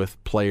dealing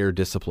with player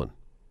discipline.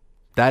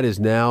 That is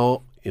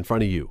now in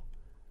front of you.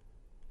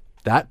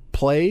 That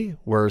play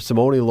where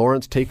Simone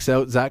Lawrence takes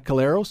out Zach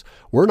Collaros,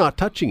 we're not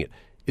touching it.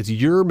 It's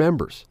your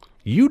members.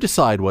 You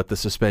decide what the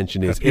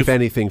suspension is, if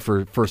anything,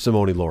 for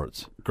Simone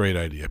Lawrence. Great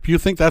idea. If you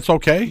think that's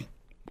okay,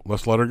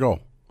 let's let her go.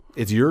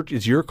 It's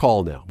your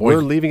call now. Boys.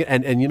 We're leaving it.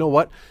 And you know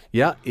what?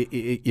 Yeah,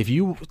 if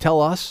you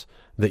tell us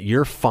that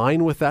you're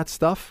fine with that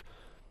stuff,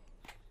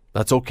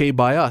 that's okay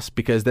by us,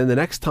 because then the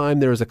next time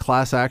there's a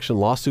class action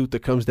lawsuit that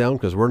comes down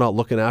because we're not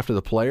looking after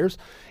the players,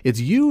 it's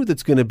you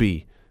that's going to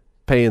be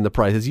paying the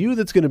price. It's you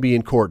that's going to be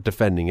in court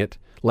defending it,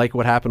 like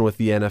what happened with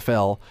the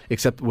NFL,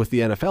 except with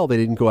the NFL, they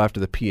didn't go after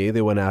the PA,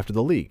 they went after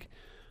the league.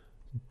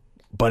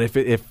 But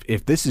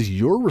if this is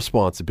your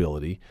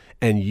responsibility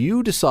and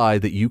you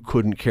decide that you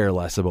couldn't care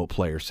less about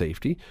player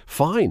safety,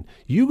 fine.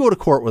 You go to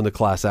court when the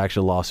class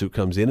action lawsuit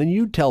comes in and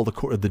you tell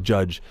the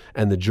judge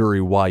and the jury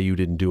why you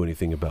didn't do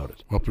anything about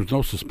it. Well, if there's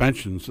no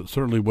suspensions, it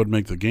certainly would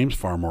make the games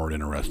far more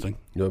interesting.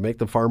 It would make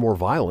them far more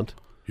violent.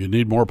 You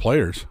need more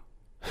players.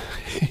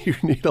 You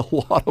need a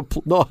lot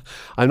of... No,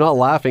 I'm not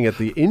laughing at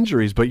the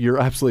injuries, but you're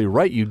absolutely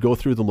right. You'd go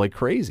through them like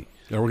crazy.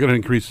 Yeah, we're going to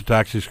increase the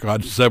taxi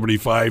squad to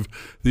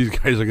 75. These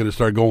guys are going to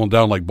start going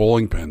down like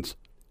bowling pins.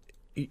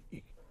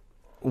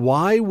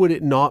 Why would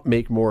it not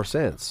make more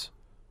sense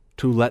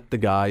to let the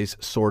guys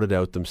sort it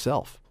out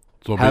themselves?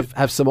 So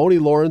have Simone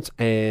Lawrence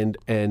and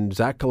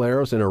Zach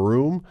Collaros in a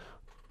room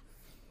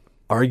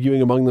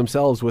arguing among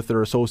themselves with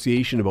their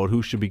association about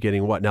who should be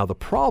getting what. Now, the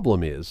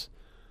problem is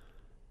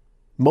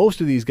most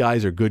of these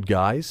guys are good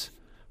guys.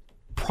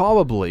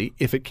 Probably,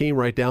 if it came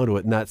right down to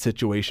it and that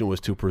situation was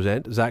to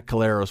present, Zach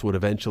Collaros would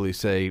eventually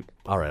say,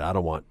 all right, I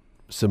don't want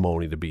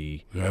Simone to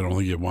be... I don't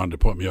think you wanted to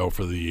put me out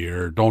for the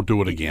year. Don't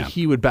do it again.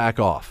 He would back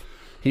off.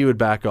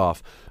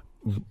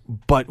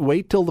 But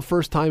wait till the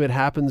first time it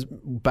happens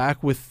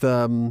back with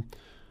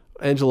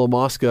Angelo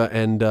Mosca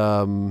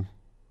and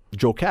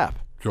Joe Cap.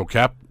 Joe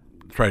Cap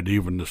tried to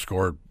even the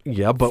score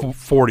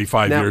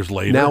 45 years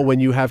later. Now when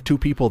you have two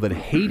people that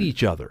hate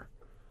each other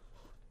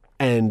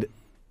and...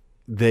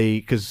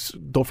 because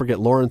don't forget,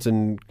 Lawrence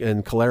and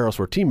Collaros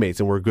were teammates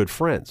and were good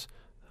friends.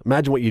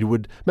 Imagine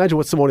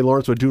what Simone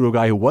Lawrence would do to a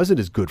guy who wasn't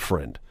his good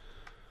friend.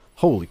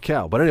 Holy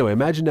cow. But anyway,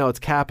 imagine now it's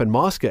Cap and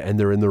Mosca and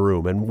they're in the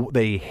room and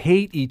they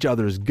hate each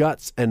other's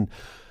guts and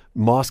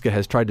Mosca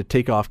has tried to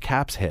take off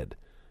Cap's head.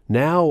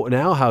 Now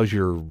how's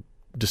your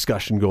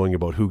discussion going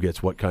about who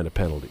gets what kind of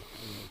penalty?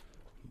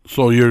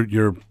 So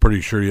you're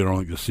pretty sure you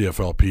don't think the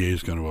CFLPA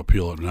is going to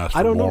appeal it and ask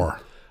for more? I don't know.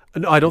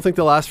 No, I don't think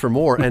they'll ask for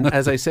more. And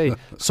as I say,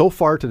 so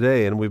far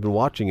today, and we've been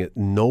watching it,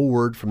 no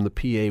word from the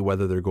PA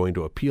whether they're going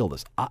to appeal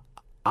this.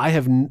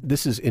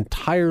 This is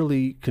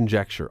entirely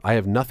conjecture. I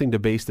have nothing to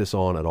base this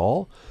on at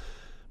all.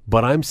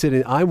 But I'm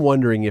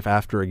wondering if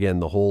after, again,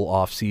 the whole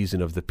off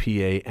season of the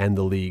PA and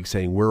the league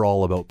saying we're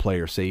all about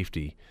player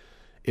safety,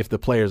 if the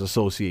Players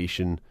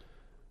Association,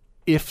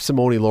 if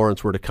Simone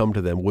Lawrence were to come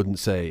to them, wouldn't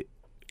say,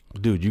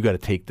 dude, you got to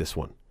take this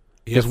one.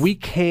 Because we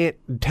can't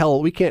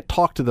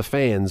talk to the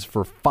fans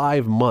for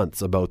 5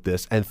 months about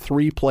this and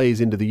 3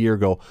 plays into the year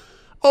go,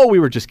 oh, we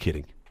were just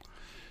kidding.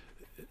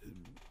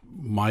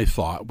 My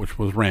thought, which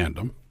was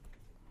random,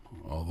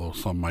 although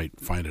some might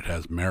find it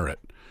has merit,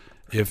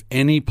 if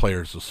any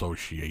players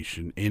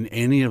association in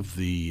any of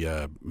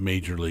the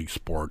major league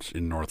sports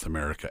in North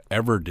America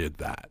ever did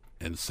that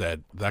and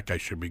said that guy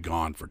should be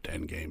gone for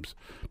 10 games,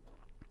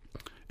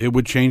 it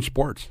would change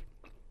sports.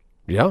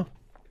 Yeah.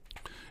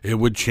 It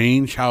would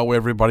change how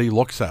everybody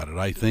looks at it.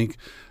 I think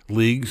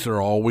leagues are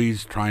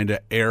always trying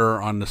to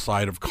err on the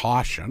side of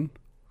caution,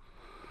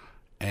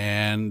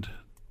 and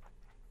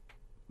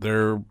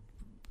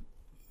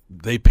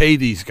they pay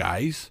these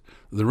guys.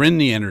 They're in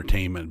the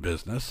entertainment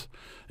business,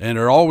 and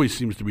there always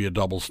seems to be a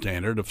double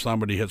standard if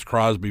somebody hits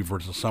Crosby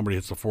versus somebody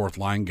hits the fourth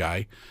line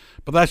guy.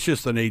 But that's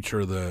just the nature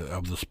of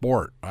the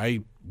sport.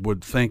 I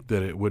would think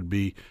that it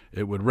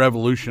would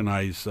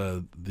revolutionize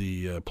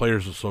the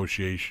Players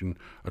Association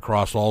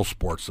across all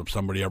sports if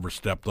somebody ever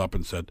stepped up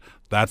and said,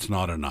 that's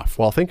not enough.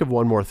 Well, think of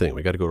one more thing.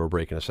 We got to go to a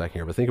break in a second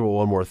here, but think about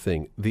one more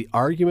thing. The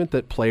argument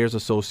that Players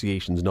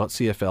Associations, not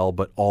CFL,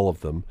 but all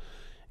of them,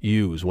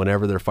 use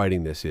whenever they're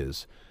fighting this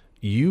is,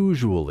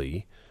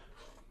 usually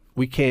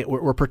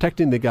we're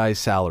protecting the guy's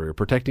salary, we're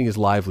protecting his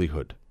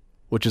livelihood,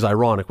 which is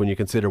ironic when you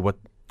consider what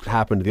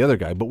happened to the other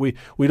guy, but we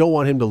don't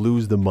want him to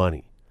lose the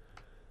money.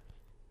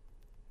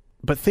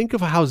 But think of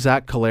how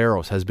Zach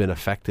Collaros has been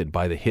affected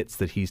by the hits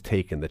that he's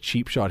taken, the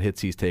cheap shot hits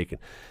he's taken.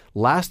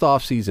 Last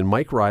offseason,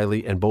 Mike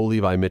Riley and Bo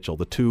Levi Mitchell,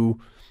 the two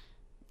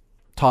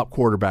top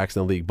quarterbacks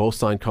in the league, both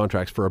signed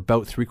contracts for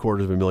about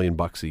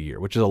 $750,000 a year,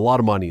 which is a lot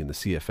of money in the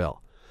CFL.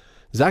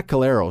 Zach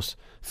Collaros,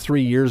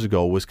 3 years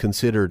ago, was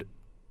considered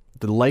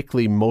the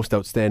likely most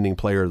outstanding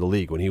player of the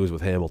league when he was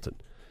with Hamilton.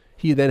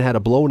 He then had a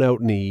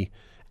blown-out knee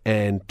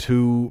and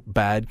 2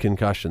 bad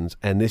concussions,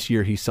 and this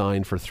year he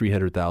signed for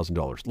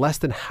 $300,000, less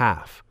than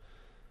half.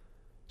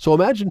 So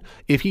imagine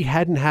if he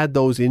hadn't had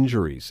those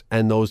injuries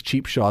and those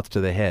cheap shots to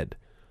the head,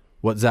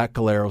 what Zach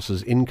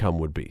Collaros' income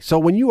would be. So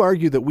when you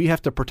argue that we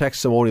have to protect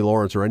Simone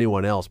Lawrence or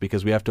anyone else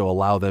because we have to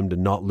allow them to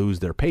not lose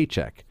their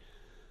paycheck,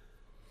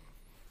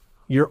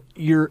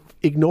 you're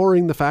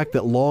ignoring the fact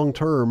that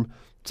long-term,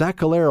 Zach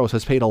Collaros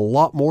has paid a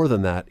lot more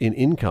than that in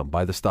income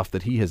by the stuff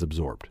that he has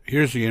absorbed.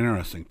 Here's the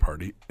interesting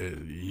part.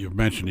 You've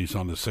mentioned he's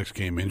on the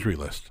 6-game injury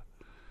list.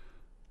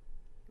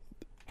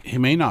 He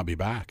may not be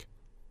back.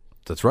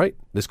 That's right.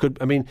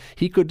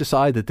 He could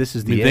decide that this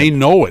is the end. They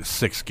know it's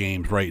 6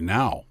 games right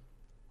now.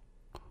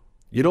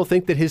 You don't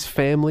think that his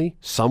family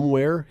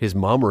somewhere, his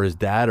mom or his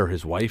dad or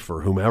his wife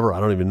or whomever, I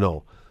don't even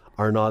know,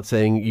 are not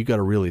saying, you got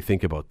to really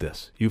think about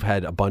this. You've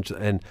had a bunch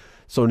and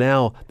so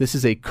now this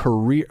is a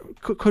career,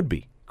 could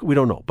be, we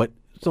don't know. But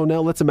so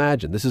now let's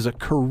imagine this is a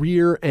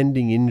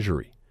career-ending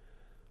injury.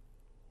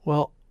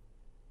 Well,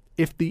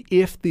 if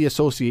the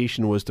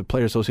association was to,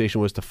 Player Association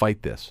was to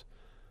fight this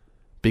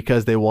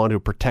because they want to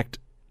protect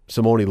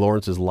Simone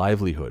Lawrence's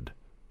livelihood,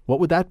 what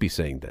would that be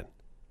saying then?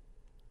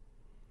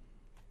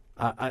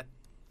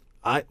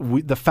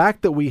 The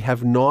fact that we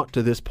have not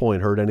to this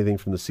point heard anything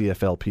from the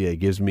CFLPA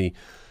gives me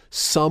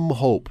some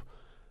hope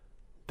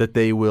that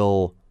they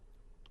will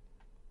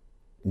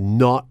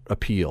not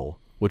appeal,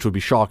 which would be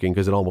shocking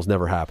because it almost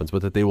never happens,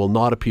 but that they will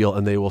not appeal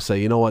and they will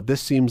say, you know what,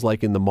 this seems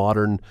like in the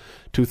modern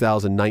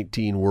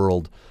 2019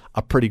 world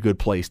a pretty good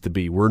place to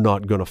be. We're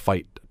not going to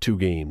fight 2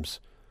 games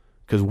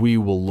because we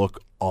will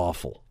look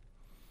awful.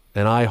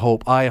 And I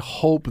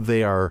hope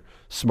they are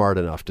smart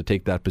enough to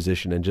take that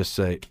position and just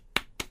say,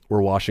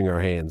 we're washing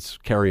our hands,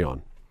 carry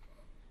on.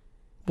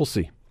 We'll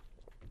see.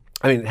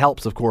 It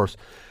helps, of course,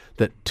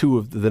 that 2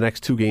 of the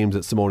next 2 games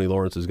that Simone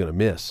Lawrence is going to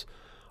miss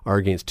are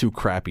against 2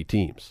 crappy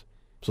teams.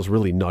 So it's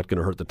really not going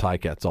to hurt the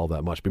Ticats all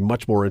that much. It'd be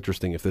much more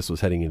interesting if this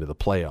was heading into the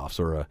playoffs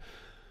or a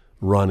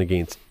run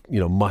against,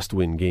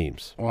 must-win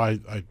games. Well,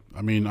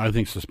 I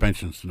think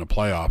suspensions in the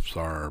playoffs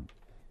are,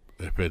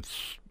 if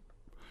it's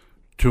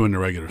 2 in the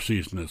regular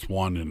season, it's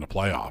 1 in the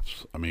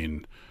playoffs.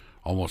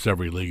 Almost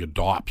every league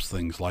adopts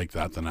things like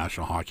that. The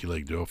National Hockey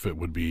League do. If it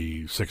would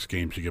be 6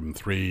 games, you give them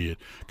 3.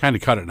 Kind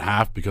of cut it in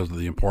half because of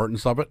the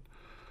importance of it.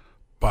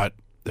 But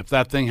if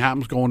that thing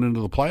happens going into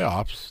the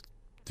playoffs,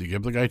 do you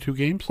give the guy 2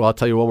 games? Well, I'll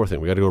tell you one more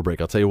thing. We got to go to a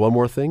break. I'll tell you one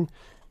more thing.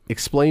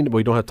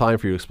 We don't have time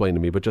for you to explain to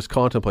me, but just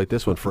contemplate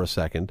this one for a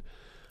second.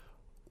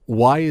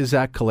 Why is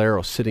Zach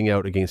Collaros sitting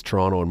out against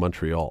Toronto and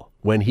Montreal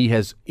when he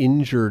has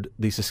injured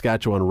the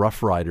Saskatchewan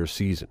Roughriders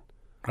season?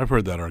 I've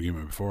heard that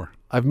argument before.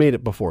 I've made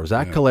it before.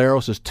 Zach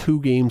Collaros'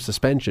 2-game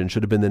suspension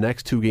should have been the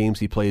next 2 games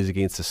he plays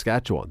against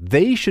Saskatchewan.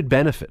 They should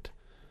benefit.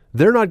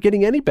 They're not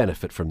getting any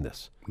benefit from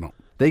this. No.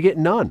 They get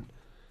none.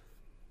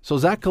 So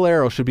Zach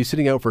Collaros should be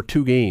sitting out for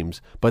 2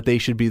 games, but they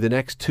should be the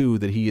next 2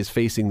 that he is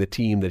facing the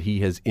team that he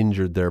has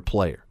injured their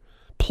player.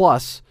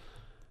 Plus,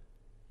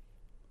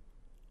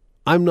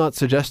 I'm not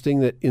suggesting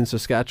that in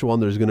Saskatchewan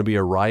there's going to be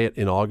a riot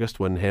in August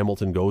when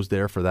Hamilton goes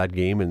there for that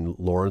game and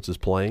Lawrence is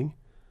playing.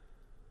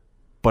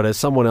 But as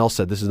someone else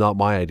said, this is not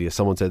my idea,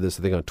 someone said this,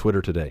 I think, on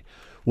Twitter today,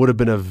 would have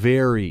been a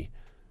very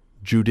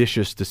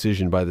judicious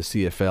decision by the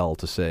CFL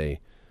to say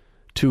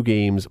 2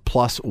 games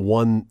plus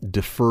 1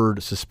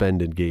 deferred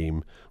suspended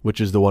game,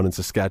 which is the one in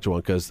Saskatchewan,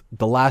 because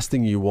the last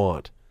thing you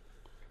want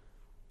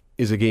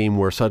is a game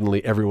where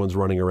suddenly everyone's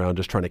running around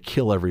just trying to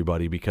kill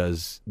everybody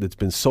because it's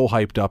been so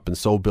hyped up and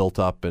so built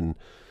up, and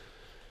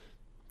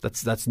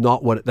that's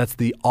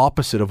the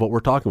opposite of what we're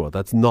talking about.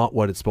 That's not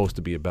what it's supposed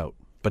to be about.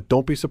 But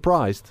don't be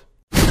surprised.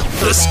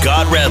 The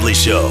Scott Radley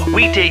Show.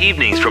 Weekday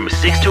evenings from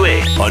 6 to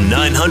 8 on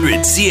 900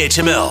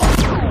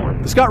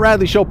 CHML. The Scott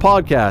Radley Show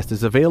podcast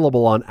is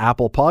available on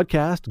Apple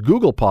Podcast,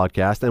 Google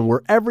Podcast, and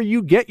wherever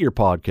you get your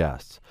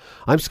podcasts.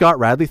 I'm Scott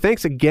Radley.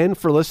 Thanks again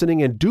for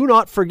listening, and do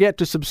not forget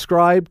to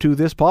subscribe to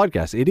this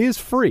podcast. It is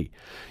free.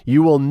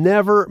 You will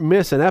never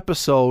miss an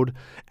episode,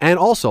 and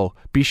also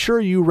be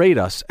sure you rate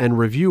us and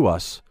review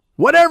us.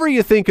 Whatever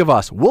you think of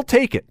us, we'll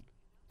take it.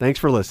 Thanks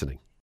for listening.